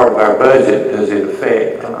 What part of our budget does it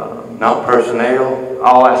affect? Not personnel?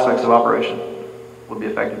 All aspects of operation would be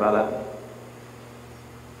affected by that.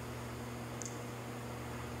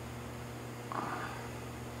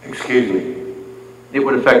 Excuse me. It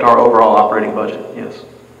would affect our overall operating budget, yes.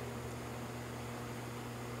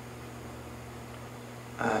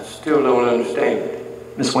 I still don't understand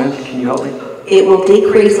it. Ms. Wynn, can you help me? It will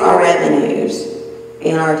decrease our revenues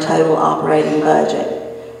in our total operating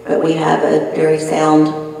budget, but we have a very sound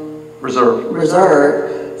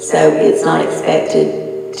reserve, so it's not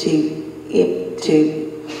expected to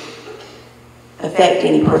affect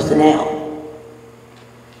any personnel.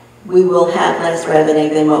 We will have less revenue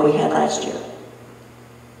than what we had last year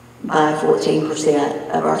by 14%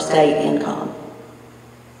 of our state income.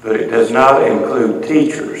 But it does not include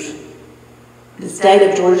teachers. The state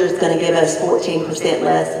of Georgia is going to give us 14%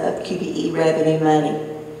 less of QBE revenue money,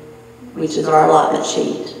 which is our allotment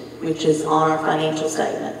sheet, which is on our financial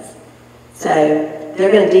statements. So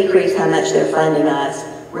they're going to decrease how much they're funding us.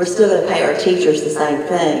 We're still going to pay our teachers the same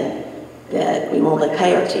thing that we normally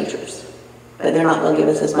pay our teachers, but they're not going to give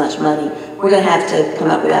us as much money. We're going to have to come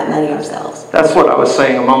up with that money ourselves. That's what I was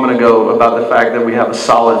saying a moment ago about the fact that we have a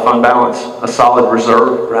solid fund balance, a solid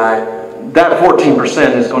reserve. Right. That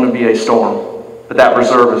 14% is going to be a storm. But that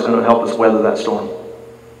reserve is going to help us weather that storm.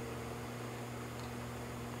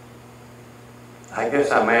 I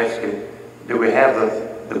guess I'm asking, do we have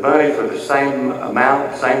the money for the same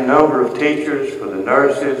amount, same number of teachers, for the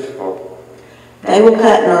nurses, for? They will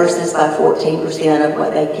cut nurses by 14% of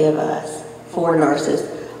what they give us for nurses.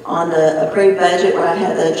 On the approved budget where I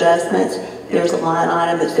have the adjustments, there's a line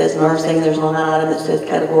item that says nursing, there's a line item that says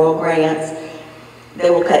categorical grants. They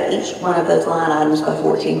will cut each one of those line items by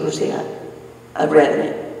 14%. Of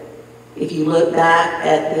revenue. If you look back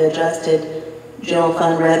at the adjusted general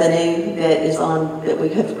fund revenue that we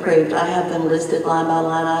have approved, I have them listed line by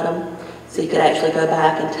line item, so you could actually go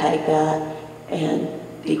back and take that and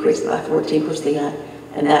decrease it by 14%,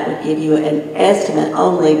 and that would give you an estimate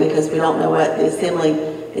only because we don't know what the Assembly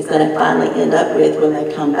is going to finally end up with when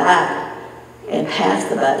they come back and pass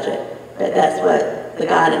the budget. But that's what the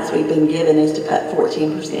guidance we've been given is to cut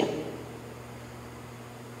 14%.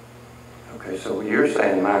 Okay, so you're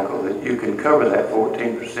saying, Michael, that you can cover that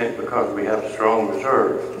 14% because we have a strong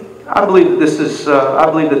reserve. I believe that I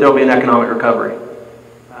believe that there'll be an economic recovery.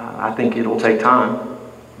 I think it'll take time,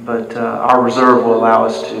 but our reserve will allow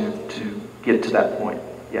us to get to that point.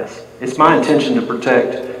 Yes, it's my intention to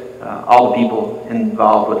protect all the people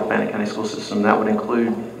involved with the Fannin County school system. That would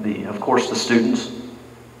include of course, the students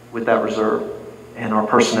with that reserve, and our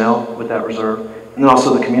personnel with that reserve, and then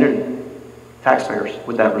also the community. Taxpayers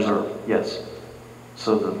with that reserve, yes.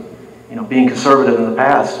 So being conservative in the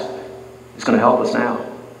past is going to help us now.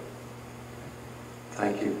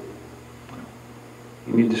 Thank you.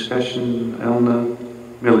 Any discussion on the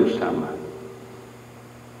millage timeline?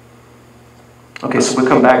 Okay, so we'll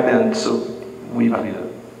come back then. So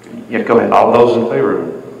yeah, go ahead. All those in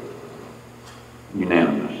favor?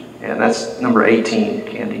 Unanimous. And that's number 18,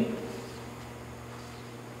 Candy.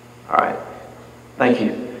 All right. Thank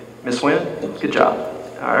you. Ms. Wynn, good job.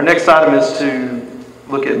 Our next item is to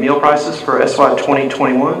look at meal prices for SY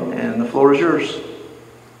 2021, and the floor is yours.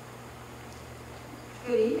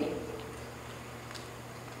 Good evening.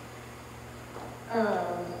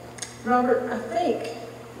 Robert, I think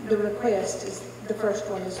the request is the first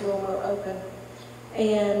one is real open.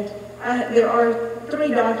 And there are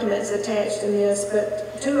 3 documents attached in this,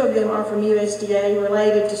 but 2 of them are from USDA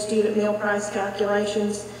related to student meal price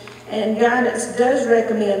calculations. And guidance does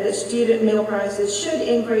recommend that student meal prices should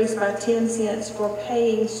increase by 10 cents for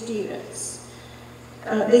paying students.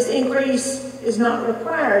 This increase is not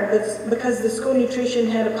required because the school nutrition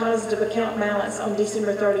had a positive account balance on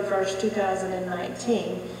December 31st,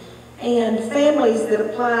 2019. And families that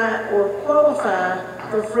apply or qualify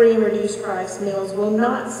for free and reduced price meals will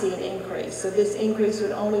not see an increase. So this increase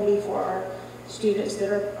would only be for our students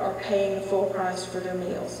that are paying the full price for their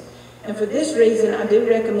meals. And for this reason, I do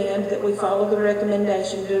recommend that we follow the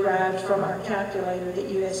recommendation derived from our calculator that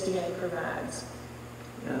USDA provides.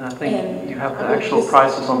 And I think you have the actual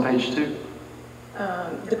prices on page 2.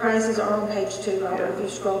 The prices are on page 2, Robert, if you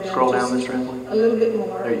scroll down Ms. Ramsey. a little bit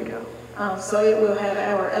more. There you go. So it will have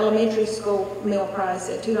our elementary school meal price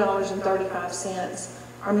at $2.35,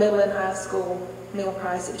 our middle and high school meal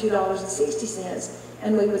price at $2.60,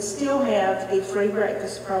 and we would still have the free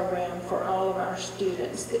breakfast program for all of our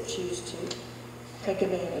students that choose to take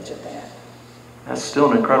advantage of that. That's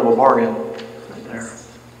still an incredible bargain right there.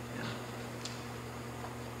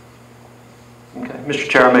 Okay, Mr.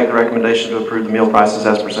 Chair, I make the recommendation to approve the meal prices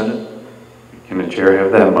as presented. Can the chair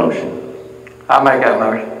have that motion? I make that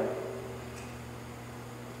motion.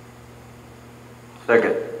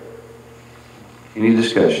 Second. Any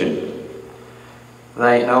discussion? There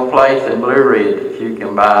ain't no place in Blue Ridge that you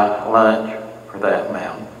can buy lunch for that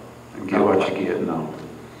amount. Get what you get, no.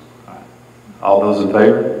 All those in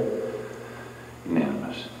favor?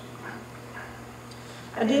 Unanimous.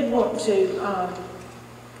 I did want to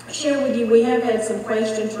share with you, we have had some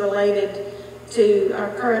questions related to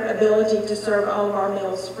our current ability to serve all of our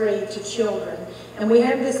meals free to children. And we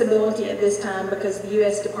have this ability at this time because the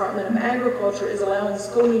U.S. Department of Agriculture is allowing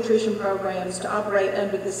school nutrition programs to operate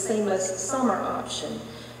under the seamless summer option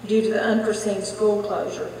due to the unforeseen school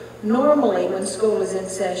closure. Normally, when school is in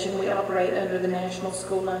session, we operate under the National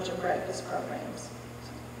School Lunch and Breakfast programs.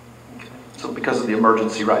 So because of the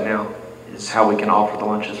emergency right now is how we can offer the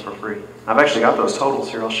lunches for free. I've actually got those totals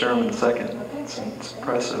here. I'll share them in a second. It's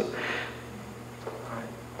impressive. All right.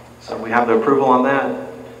 So we have the approval on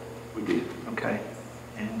that? We did. Okay.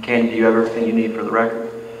 And Candy, do you have everything you need for the record?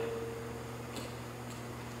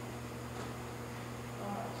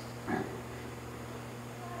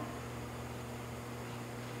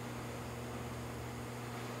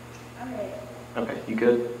 Okay, you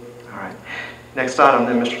good? All right. Next item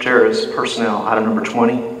then, Mr. Chair, is personnel, item number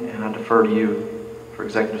 20, and I defer to you for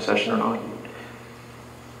executive session or not.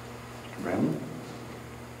 Mr. Brown?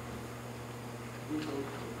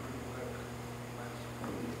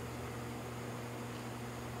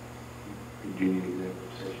 Do you need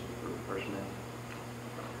executive session for personnel?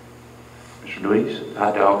 Mr. Deweese? I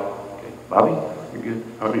don't. Okay. Bobby? You're good?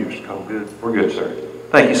 Oh, you're still good. We're good, sir.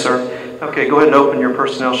 Thank you, sir. Okay, go ahead and open your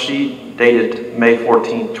personnel sheet dated May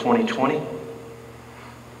 14, 2020.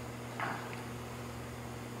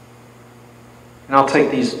 And I'll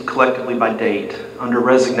take these collectively by date. Under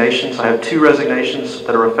resignations, I have 2 resignations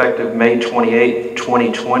that are effective May 28,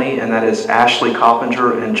 2020, and that is Ashley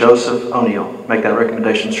Coppinger and Joseph O'Neill. Make that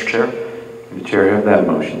recommendation, Mr. Chair. Can the chair have that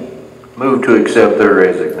motion? Move to accept their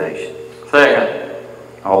resignation. Second.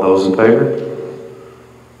 All those in favor?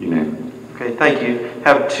 Unanimous. Okay, thank you.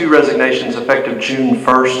 Have 2 resignations effective June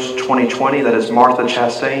 1st, 2020. That is Martha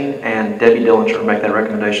Chastain and Debbie Dillinger. Make that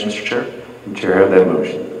recommendation, Mr. Chair. Can the chair have that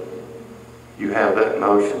motion? You have that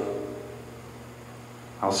motion.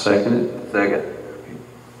 I'll second it. Second.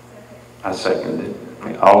 I second it.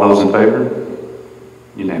 Okay. All those in favor?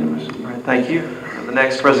 Unanimous. All right, thank you. The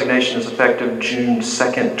next resignation is effective June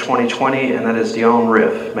 2nd, 2020, and that is Dion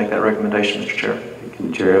Riff. Make that recommendation, Mr. Chair.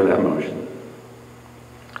 Can the chair have that motion?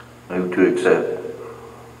 Move to accept.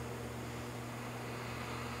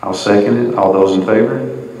 I'll second it. All those in favor?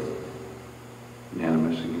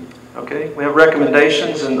 Unanimous again. Okay, we have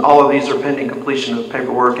recommendations, and all of these are pending completion of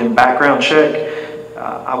paperwork and background check.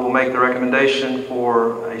 I will make the recommendation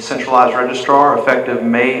for a centralized registrar effective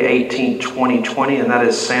May 18, 2020, and that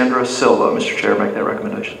is Sandra Silva. Mr. Chair, make that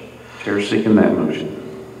recommendation. Chair seeking that motion.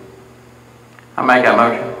 I make that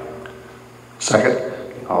motion. Second.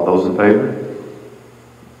 All those in favor?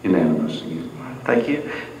 Unanimous again. Thank you.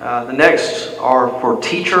 The next are for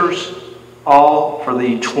teachers, all for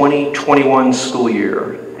the 2021 school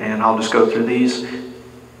year. And I'll just go through these.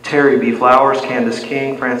 Terry B. Flowers, Candace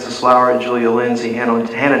King, Francis Lauer, Julia Lindsay,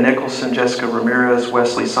 Hannah Nicholson, Jessica Ramirez,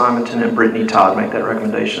 Wesley Simonton, and Brittany Todd. Make that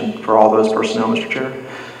recommendation for all those personnel, Mr. Chair.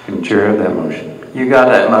 Can the chair have that motion? You got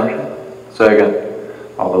that motion. Second.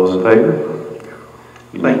 All those in favor?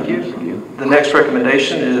 Thank you. The next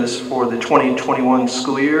recommendation is for the 2021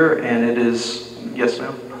 school year, and it is, yes,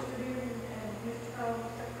 ma'am?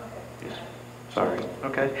 Yes. Sorry.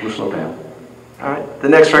 Okay. We'll slow down. All right. The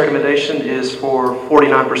next recommendation is for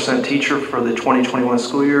 49% teacher for the 2021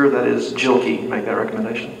 school year. That is Jill Key. Make that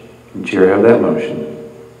recommendation. Can the chair have that motion?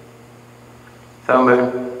 So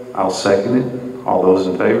moved. I'll second it. All those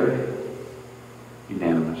in favor?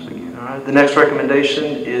 Unanimous again. All right. The next recommendation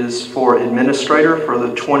is for administrator for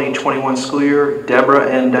the 2021 school year, Deborah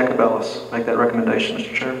N. Decabellis. Make that recommendation,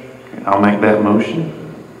 Mr. Chair. Okay, I'll make that motion.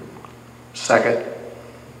 Second.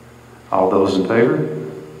 All those in favor?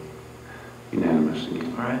 Unanimous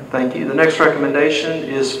again. All right, thank you. The next recommendation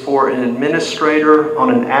is for an administrator on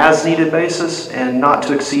an as-needed basis and not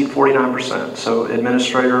to exceed 49%. So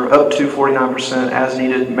administrator up to 49% as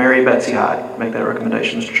needed, Mary Betsy Hyde. Make that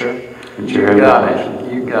recommendation, Mr. Chair. You got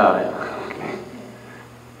it. You got it. Okay.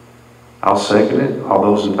 I'll second it. All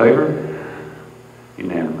those in favor?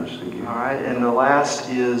 Unanimous, thank you. All right, and the last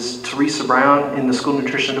is Teresa Brown in the school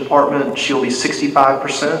nutrition department. She'll be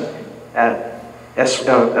 65% at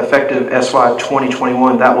effective SY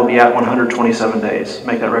 2021. That will be at 127 days.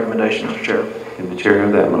 Make that recommendation, Mr. Chair. Can the chair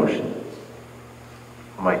have that motion?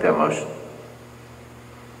 I'll make that motion.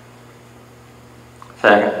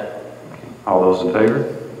 Second. Okay. All those in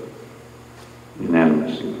favor?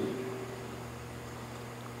 Unanimous.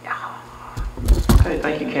 Okay,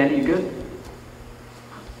 thank you, Candy. You good?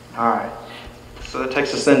 All right. So that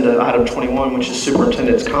takes us then to item 21, which is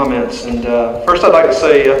superintendent's comments. And first I'd like to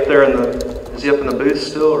say up there is he up in the booth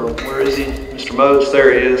still, or where is he? Mr. Modes,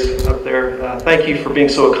 there he is up there. Thank you for being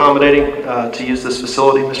so accommodating to use this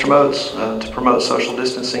facility, Mr. Modes, to promote social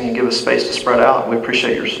distancing and give us space to spread out. We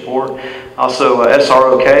appreciate your support. Also,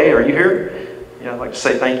 SROK, are you here? Yeah, I'd like to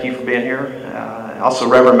say thank you for being here. Also,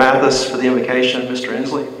 Reverend Mathis for the invocation, Mr.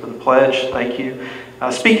 Inslee for the pledge, thank you.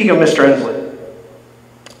 Speaking of Mr. Inslee,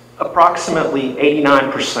 approximately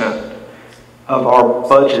 89% of our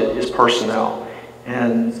budget is personnel,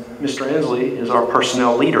 and Mr. Inslee is our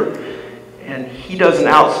personnel leader, and he does an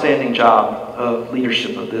outstanding job of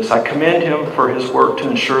leadership of this. I commend him for his work to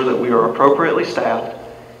ensure that we are appropriately staffed,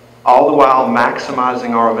 all the while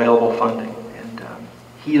maximizing our available funding. And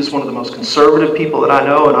he is one of the most conservative people that I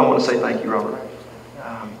know, and I want to say thank you, Robert.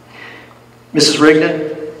 Mrs.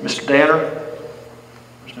 Rigdon, Mr. Danner,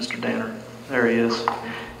 where's Mr. Danner? There he is.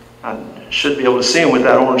 I should be able to see him with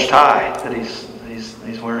that orange tie that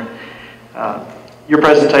he's wearing. Your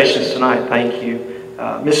presentations tonight, thank you.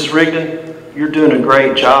 Mrs. Rigdon, you're doing a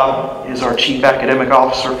great job as our Chief Academic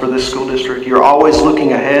Officer for this school district. You're always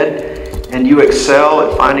looking ahead, and you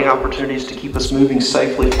excel at finding opportunities to keep us moving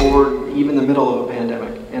safely forward, even in the middle of a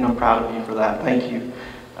pandemic, and I'm proud of you for that. Thank you.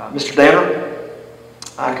 Mr. Danner,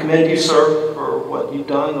 I commend you, sir, for what you've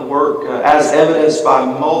done, the work, as evidenced by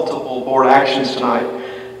multiple board actions tonight.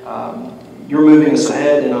 You're moving us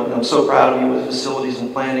ahead, and I'm so proud of you with facilities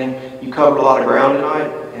and planning. You covered a lot of ground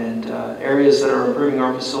tonight, and areas that are improving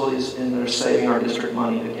our facilities and that are saving our district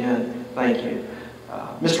money. Again, thank you.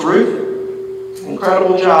 Mr. Ruth,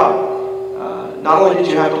 incredible job. Not only did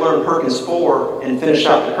you have to learn Perkins 4 and finish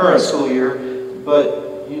out the current school year,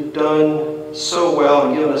 but you've done so well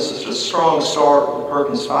and given us such a strong start with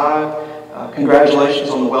Perkins 5. Congratulations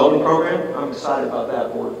on the welding program. I'm excited about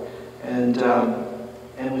that, board.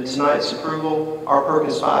 And with tonight's approval, our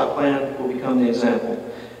Perkins 5 plan will become the example.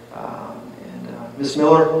 Ms.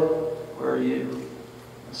 Miller, where are you?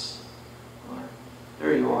 Ms. Miller,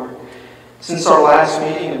 there you are. Since our last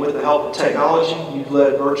meeting, and with the help of technology, you've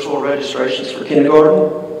led virtual registrations for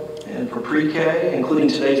kindergarten and for pre-K, including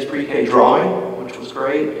today's pre-K drawing, which was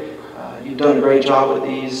great. You've done a great job with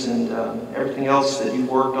these and everything else that you've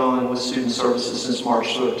worked on with student services since March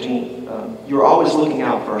 13th. You're always looking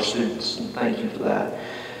out for our students, and thank you for that.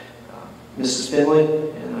 Mrs. Finley,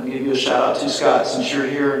 and I'll give you a shout out to Scott since you're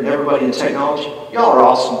here, and everybody in technology. Y'all are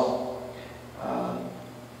awesome.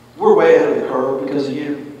 We're way ahead of the curve because of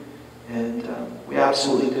you, and we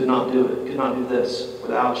absolutely could not do this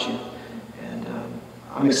without you. And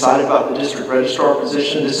I'm excited about the district registrar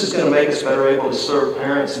position. This is going to make us better able to serve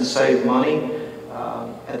parents and save money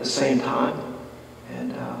at the same time.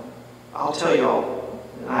 And I'll tell y'all,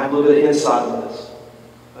 I have a little bit of insight on this.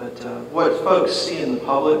 But what folks see in the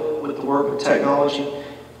public with the work of technology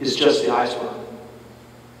is just the iceberg.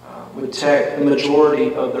 With tech, the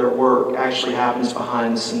majority of their work actually happens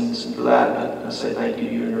behind the scenes. And for that, I say thank you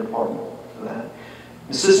to you and your department for that.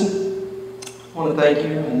 Ms. Sisson, I want to thank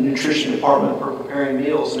you and the nutrition department for preparing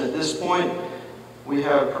meals. And at this point, we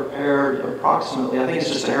have prepared approximately, I think it's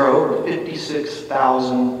just a hair over,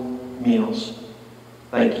 56,000 meals.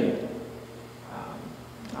 Thank you.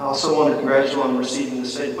 I also want to congratulate you on receiving the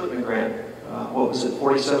state equipment grant. What was it,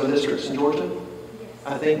 47 districts in Georgia?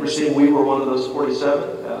 I think we were one of those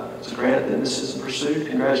 47. It's a grant that Ms. Sisson pursued.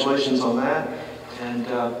 Congratulations on that. And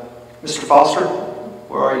Mr. Foster,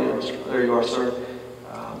 where are you? There you are, sir.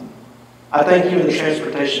 I thank you and the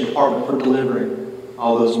transportation department for delivering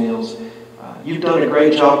all those meals. You've done a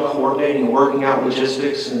great job coordinating and working out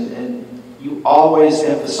logistics, and you always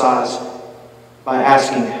emphasize by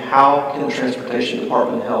asking, how can the transportation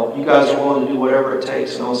department help? You guys are willing to do whatever it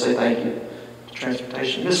takes, and I want to say thank you to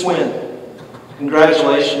transportation. Ms. Wynn,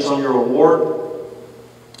 congratulations on your award.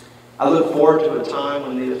 I look forward to a time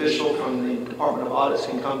when the official from the Department of Audits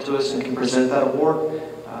can come to us and can present that award.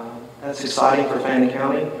 That's exciting for Fannin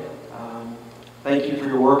County. Thank you for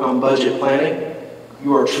your work on budget planning.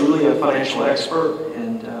 You are truly a financial expert,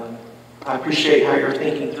 and I appreciate how you're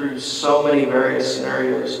thinking through so many various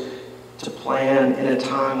scenarios to plan in a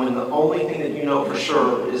time when the only thing that you know for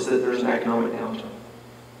sure is that there's an economic downturn.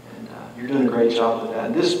 And You're doing a great job with that.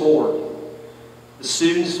 And this board, the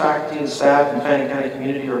students, faculty, and staff in the Fannin County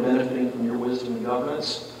community are benefiting from your wisdom and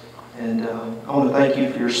governance. And I want to thank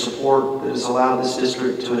you for your support that has allowed this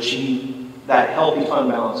district to achieve that healthy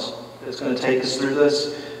fund balance that's going to take us through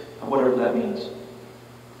this, whatever that means.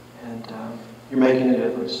 And you're making a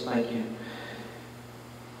difference. Thank you.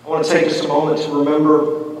 I want to take just a moment to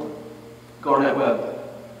remember Garnett Webb.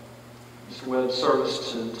 Mr. Webb's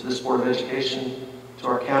service to this Board of Education, to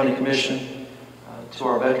our county commission, to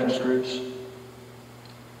our veterans groups.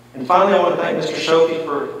 And finally, I want to thank Mr. Shofi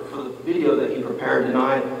for the video that he prepared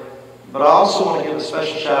tonight. But I also want to give a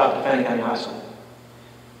special shout out to Fannin County High School.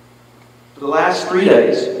 For the last 3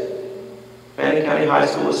 days, Fannin County High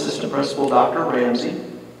School Assistant Principal Dr. Ramsey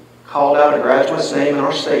called out a graduate's name in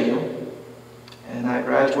our stadium, and that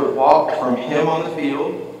graduate walked from him on the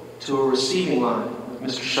field to a receiving line with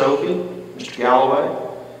Mr. Shofi, Mr. Galloway,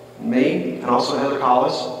 me, and also Heather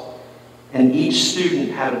Collis. And each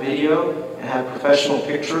student had a video and had professional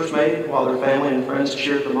pictures made while their family and friends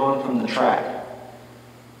cheered them on from the track.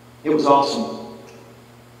 It was awesome.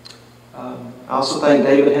 I also thank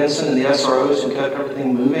David Henson and the SROs who kept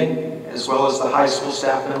everything moving, as well as the high school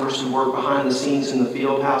staff members who worked behind the scenes in the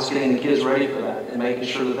field house getting the kids ready for that and making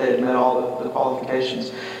sure that they had met all the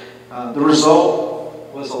qualifications. The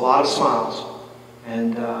result was a lot of smiles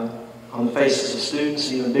and on the faces of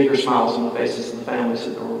students, even bigger smiles on the faces of the families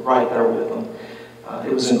that were right there with them.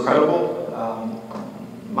 It was incredible.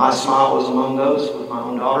 My smile was among those with my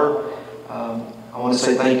own daughter. I want to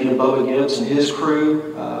say thank you to Bubba Gibbs and his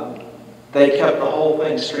crew. They kept the whole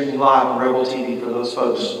thing streaming live on Rebel TV for those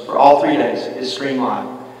folks. For all 3 days, it's streamed live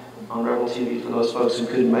on Rebel TV for those folks who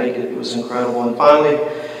couldn't make it. It was incredible. And finally,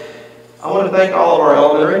 I want to thank all of our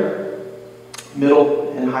elementary,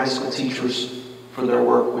 middle, and high school teachers for their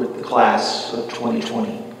work with the class of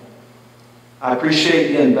 2020. I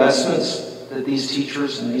appreciate the investments that these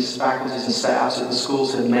teachers and these faculties and staffs at the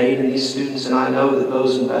schools have made in these students, and I know that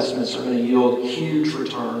those investments are going to yield huge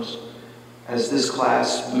returns as this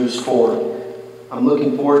class moves forward. I'm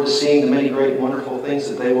looking forward to seeing the many great, wonderful things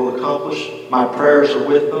that they will accomplish. My prayers are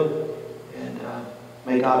with them, and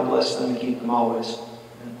may God bless them and keep them always.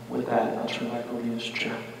 And with that, I'll turn it back over to you, Mr.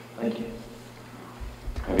 Chair. Thank you.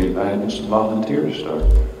 Have you invited some volunteers to start?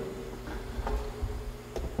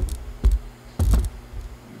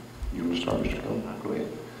 You want to start, Mr. Cole? Go ahead.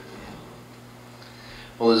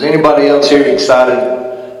 Well, is anybody else here excited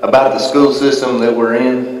about the school system that we're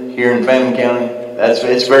in here in Fannin County?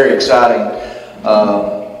 It's very exciting.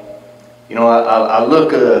 You know, I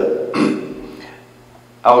look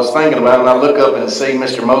I was thinking about it, and I look up and see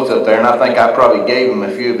Mr. Moats up there, and I think I probably gave him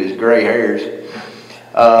a few of his gray hairs.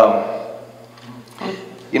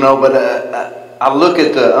 You know, but I look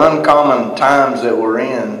at the uncommon times that we're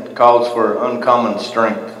in calls for uncommon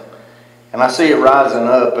strength. And I see it rising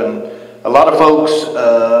up, and a lot of folks,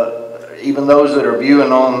 even those that are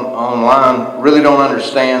viewing online, really don't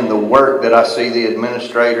understand the work that I see the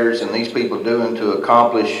administrators and these people doing to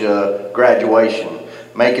accomplish graduation,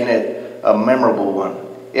 making it a memorable one.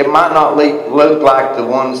 It might not look like the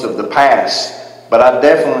ones of the past, but I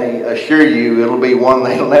definitely assure you it'll be one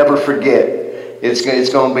they'll never forget. It's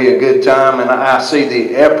going to be a good time, and I see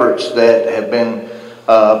the efforts that have been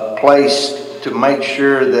placed to make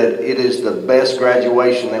sure that it is the best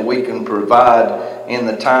graduation that we can provide in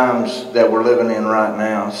the times that we're living in right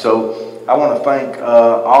now. So I want to thank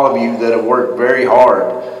all of you that have worked very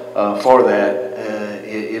hard for that.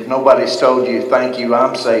 If nobody's told you thank you,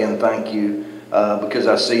 I'm saying thank you because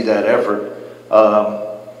I see that effort.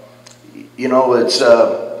 You know, it's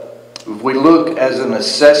if we look as an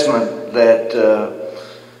assessment that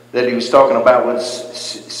he was talking about with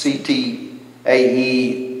CTAE.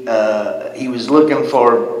 He was looking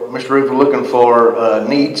for, Mr. Roof was looking for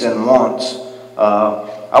needs and wants.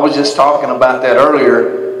 I was just talking about that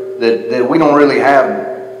earlier, that we don't really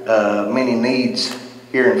have many needs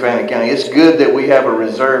here in Fannin County. It's good that we have a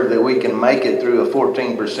reserve that we can make it through a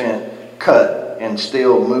 14% cut and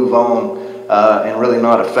still move on and really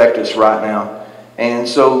not affect us right now. And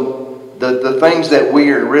so the things that we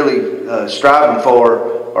are really striving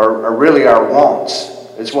for are really our wants.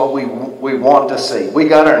 It's what we want to see. We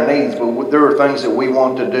got our needs, but there are things that we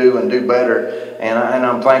want to do and do better, and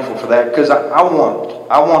I'm thankful for that because I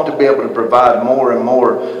want to be able to provide more and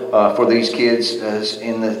more for these kids.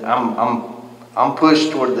 I'm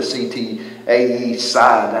pushed toward the CTAE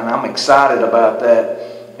side, and I'm excited about that.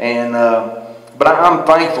 And but I'm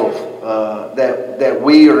thankful that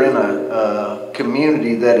we are in a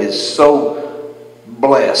community that is so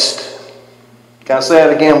blessed. Can I say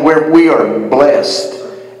it again? We are blessed.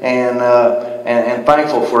 And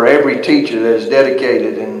thankful for every teacher that is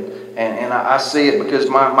dedicated and I see it because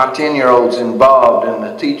my 10-year-old's involved, and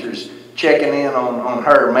the teacher's checking in on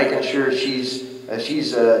her, making sure she's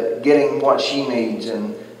getting what she needs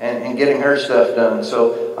and getting her stuff done.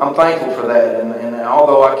 So I'm thankful for that, and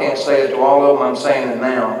although I can't say it to all of them, I'm saying it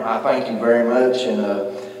now. I thank you very much, and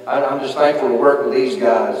I'm just thankful to work with these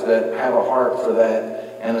guys that have a heart for that,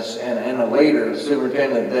 and a leader, a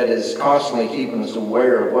superintendent that is constantly keeping us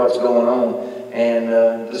aware of what's going on, and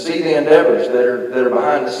to see the endeavors that are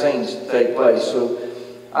behind the scenes take place. So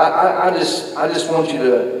I just want you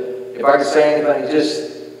to, if I could say anything, just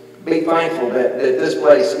be thankful that this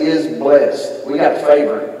place is blessed. We got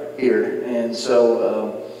favor here, and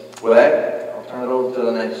so with that, I'll turn it over to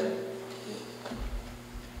the next one.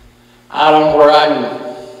 I don't know where I can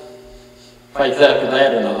face up to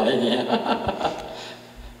that or not. Yeah.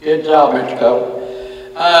 Good job, Mr. Cole.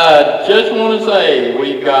 Just want to say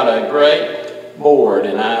we've got a great board,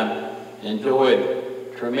 and I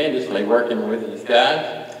enjoyed tremendously working with these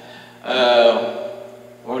guys.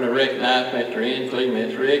 Want to recognize Mr. Inslee,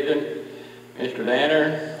 Ms. Rigdon, Mr.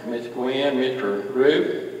 Danner, Ms. Gwynn, Mr.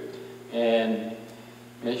 Roof, and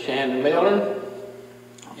Ms. Shannon Miller,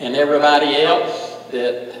 and everybody else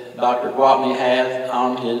that Dr. Gwatney has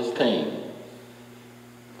on his team.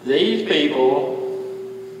 These people,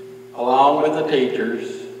 along with the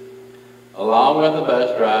teachers, along with the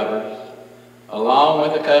bus drivers, along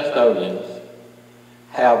with the custodians,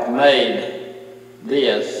 have made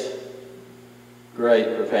this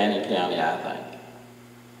great for Fannin County, I think.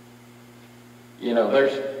 You know,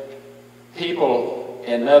 there's people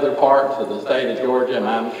in other parts of the state of Georgia, and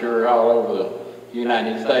I'm sure all over the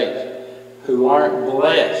United States, who aren't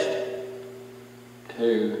blessed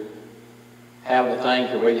to have the things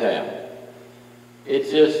that we have.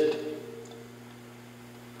 It's just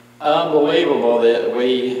unbelievable that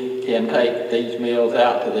we can take these meals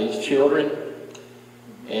out to these children,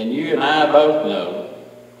 and you and I both know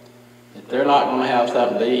that they're not going to have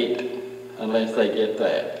something to eat unless they get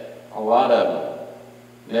that. A lot of them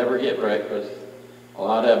never get breakfast. A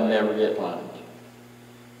lot of them never get lunch.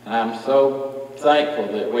 And I'm so thankful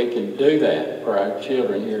that we can do that for our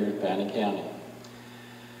children here in Fannin County.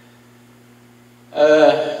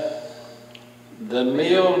 The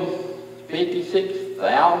meal,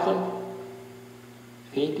 56,000.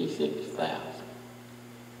 56,000.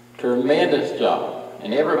 Tremendous job.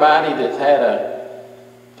 And everybody that's had a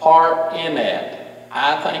part in that,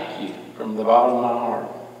 I thank you from the bottom of my heart.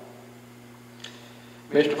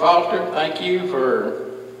 Mr. Foster, thank you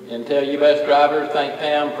and tell you bus drivers, thank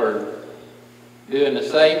them for doing the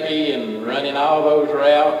safety and running all those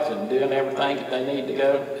routes and doing everything that they need to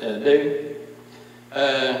go do.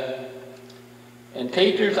 And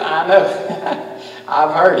teachers, I know,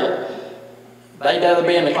 I've heard it. They'd rather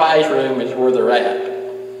be in the classroom is where they're at,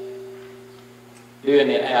 doing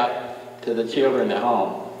it out to the children at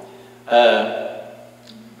home.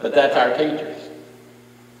 But that's our teachers.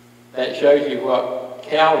 That shows you what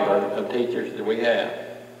caliber of teachers that we have.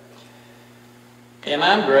 And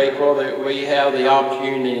I'm grateful that we have the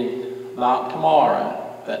opportunity, not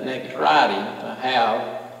tomorrow, but next Friday, to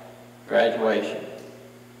have graduation.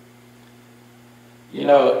 You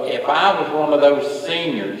know, if I was one of those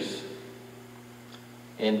seniors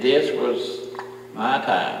and this was my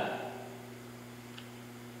time,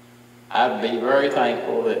 I'd be very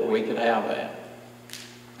thankful that we could have that.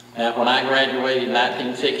 Now, when I graduated in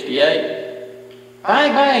 1968,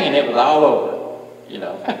 bang, bang, and it was all over, you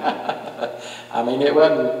know. I mean, it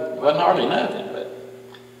wasn't hardly nothing, but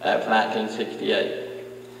that was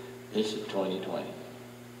 1968. This is 2020.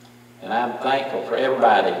 And I'm thankful for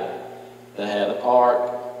everybody that has a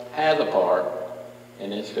part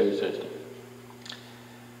in this school system.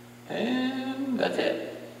 And that's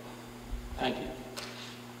it. Thank you.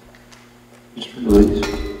 Mr. Lewis.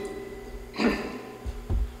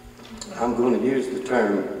 I'm going to use the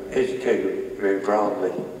term educator very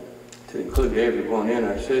broadly to include everyone in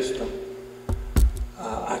our system.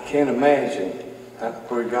 I can't imagine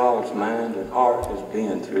where y'all's mind and heart has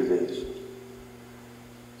been through this.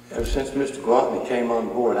 Ever since Mr. Gwatney came on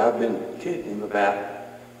board, I've been kidding him about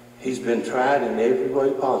he's been tried in every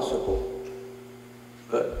way possible.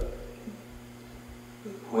 But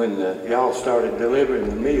when y'all started delivering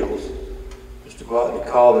the meals, Mr. Gwatney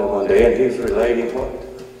called me one day and he was relating what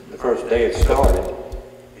the first day it started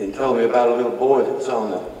and told me about a little boy that was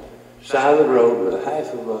on the side of the road with a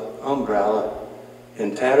half of an umbrella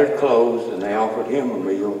in tattered clothes, and they offered him a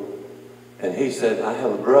meal, and he said, I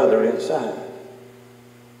have a brother inside.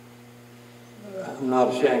 I'm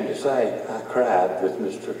not ashamed to say I cried with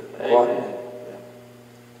Mr. Gwatney.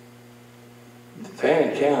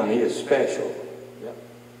 Fannin County is special,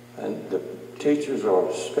 and the teachers are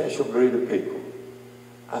a special breed of people.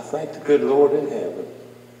 I thank the good Lord in heaven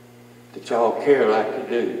that y'all care like you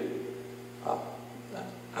do.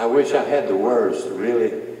 I wish I had the words to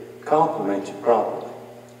really compliment you properly.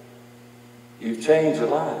 You change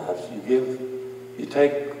lives. You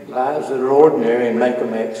take lives that are ordinary and make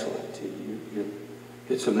them excellent.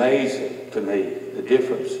 It's amazing to me the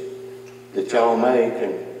difference that y'all make.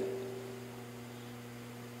 And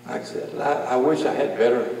like I said, I wish I had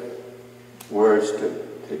better words to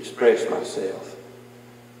express myself.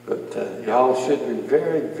 But y'all should be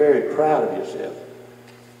very, very proud of yourself.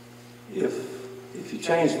 If you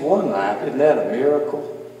changed one life, isn't that a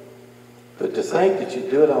miracle? But to think that you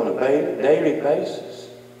do it on a daily basis,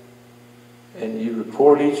 and you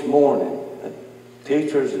report each morning,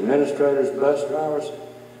 teachers, administrators, bus drivers,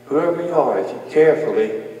 whoever you are, if you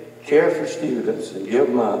carefully care for students and give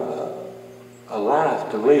them a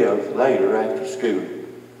life to live later after school,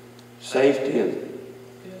 safety and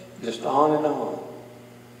just on and on.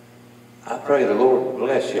 I pray the Lord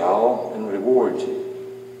bless y'all and reward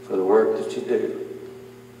you for the work that you do,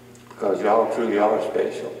 because y'all truly are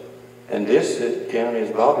special. And this county,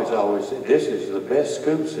 as Bobby's always said, this is the best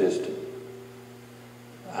school system.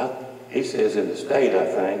 He says in the state, I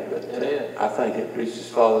think, but I think it reaches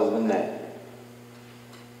farther than that.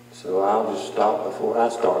 So I'll just stop before I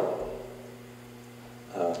start.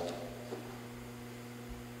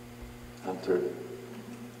 I'm through.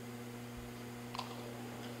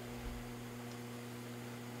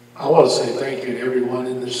 I want to say thank you to everyone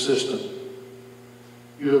in this system.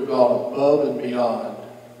 You have gone above and beyond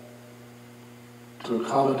to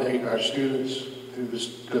accommodate our students through this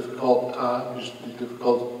difficult time, these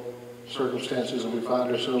difficult circumstances that we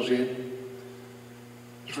find ourselves in.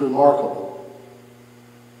 It's remarkable.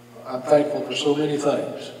 I'm thankful for so many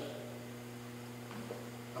things.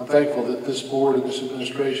 I'm thankful that this board and this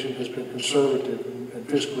administration has been conservative and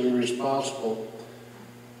fiscally responsible,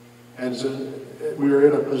 and we are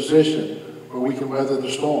in a position where we can weather the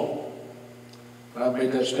storm. And I've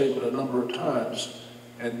made that statement a number of times,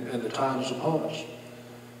 and the time is upon us.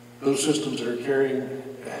 Those systems that are carrying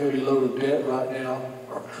a heavy load of debt right now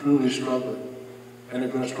are truly struggling, and they're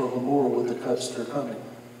going to struggle more with the cuts that are coming.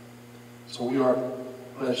 So we are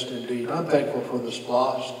blessed indeed. I'm thankful for this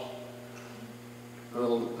SPLOST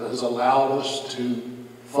that has allowed us to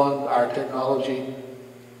fund our technology.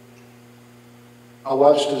 I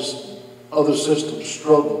watched as other systems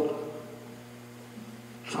struggled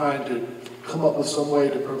trying to come up with some way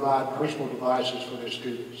to provide personal devices for their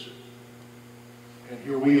students. And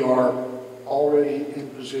here we are already in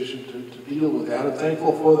position to deal with that. I'm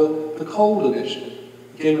thankful for the COLD initiative.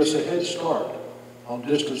 It gave us a head start on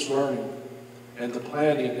distance learning, and the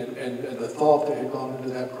planning and the thought that had gone into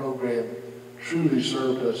that program truly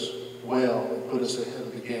served us well and put us ahead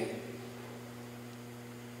of the game.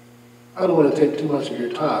 I don't want to take too much of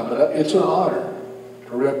your time, but it's an honor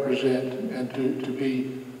to represent and to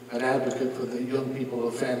be an advocate for the young people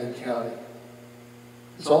of Fannin County.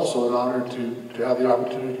 It's also an honor to have the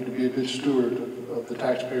opportunity to be a good steward of the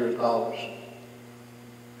taxpayers' dollars.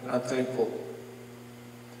 And I'm thankful.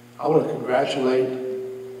 I want to congratulate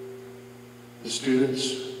the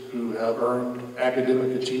students who have earned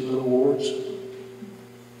academic achievement awards.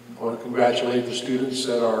 I want to congratulate the students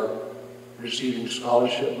that are receiving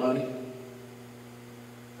scholarship money.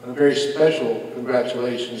 And a very special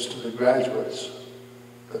congratulations to the graduates,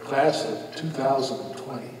 the class of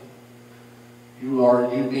 2020. You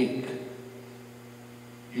are unique.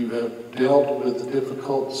 You have dealt with the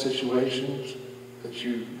difficult situations that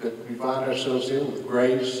we find ourselves in with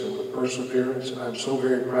grace and with perseverance, and I'm so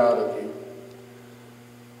very proud of you.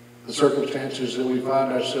 The circumstances that we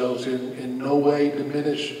find ourselves in no way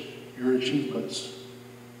diminish your achievements,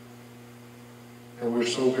 and we're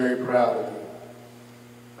so very proud of you.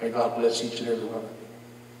 May God bless each and every one of you.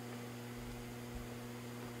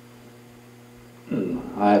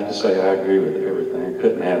 I have to say I agree with everything. I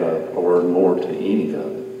couldn't add a word more to any of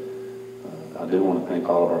it. I do want to thank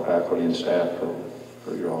all of our faculty and staff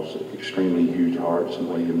for your all's extremely huge hearts and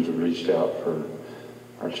the way you have reached out for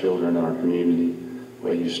our children and our community, the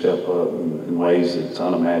way you step up in ways that's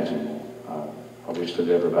unimaginable. I wish that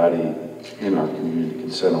everybody in our community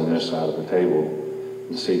could sit on this side of the table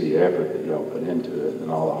and see the effort that y'all put into it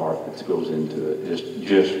and all the heart that goes into it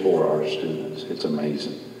just for our students. It's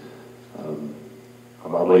amazing.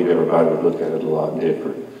 I believe everybody would look at it a lot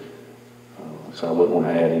different. So I wouldn't want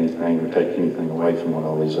to add anything or take anything away from what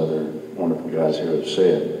all these other wonderful guys here have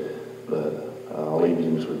said. But I'll leave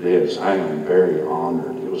you with this. I am very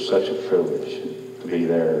honored. It was such a privilege to be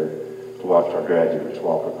there, to watch our graduates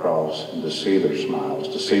walk across and to see their smiles,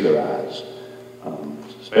 to see their eyes.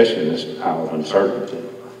 especially in this time of uncertainty,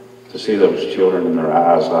 to see those children and their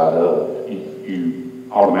eyes light up, you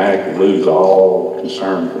automatically lose all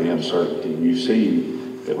concern for the uncertainty. You see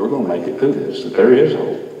that we're going to make it through this, that there is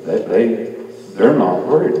hope. They're not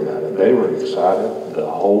worried about it. They were excited. The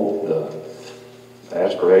hope, the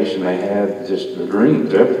aspiration they had, just the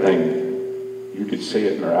dreams, everything, you could see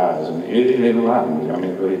it in their eyes. And it enlightened me. I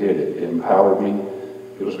mean, it really did. It empowered me.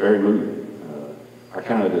 It was very moving. I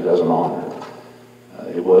counted it as an honor.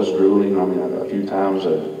 It was grueling. I mean, a few times,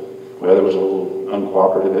 weather was a little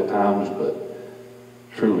uncooperative at times, but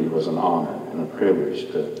truly it was an honor and a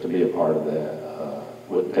privilege to be a part of that.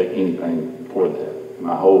 Wouldn't take anything for that.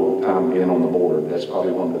 My whole time being on the board, that's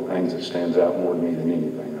probably one of the things that stands out more to me than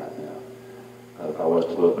anything right now. If I was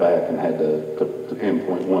to look back and had to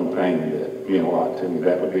pinpoint one thing that meant a lot to me,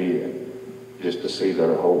 that would be it. Just to see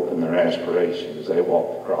their hope and their aspiration as they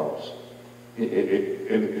walked across.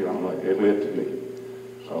 It lifted me.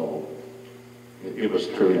 So it was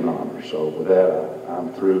truly an honor. So with that,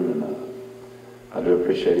 I'm through, and I do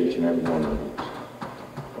appreciate each and every one of you.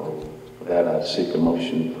 So with that, I seek a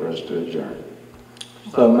motion for us to adjourn.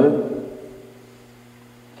 So moved.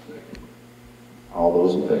 All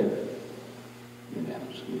those in favor?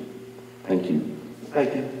 Unanimous. Thank you.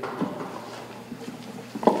 Thank you.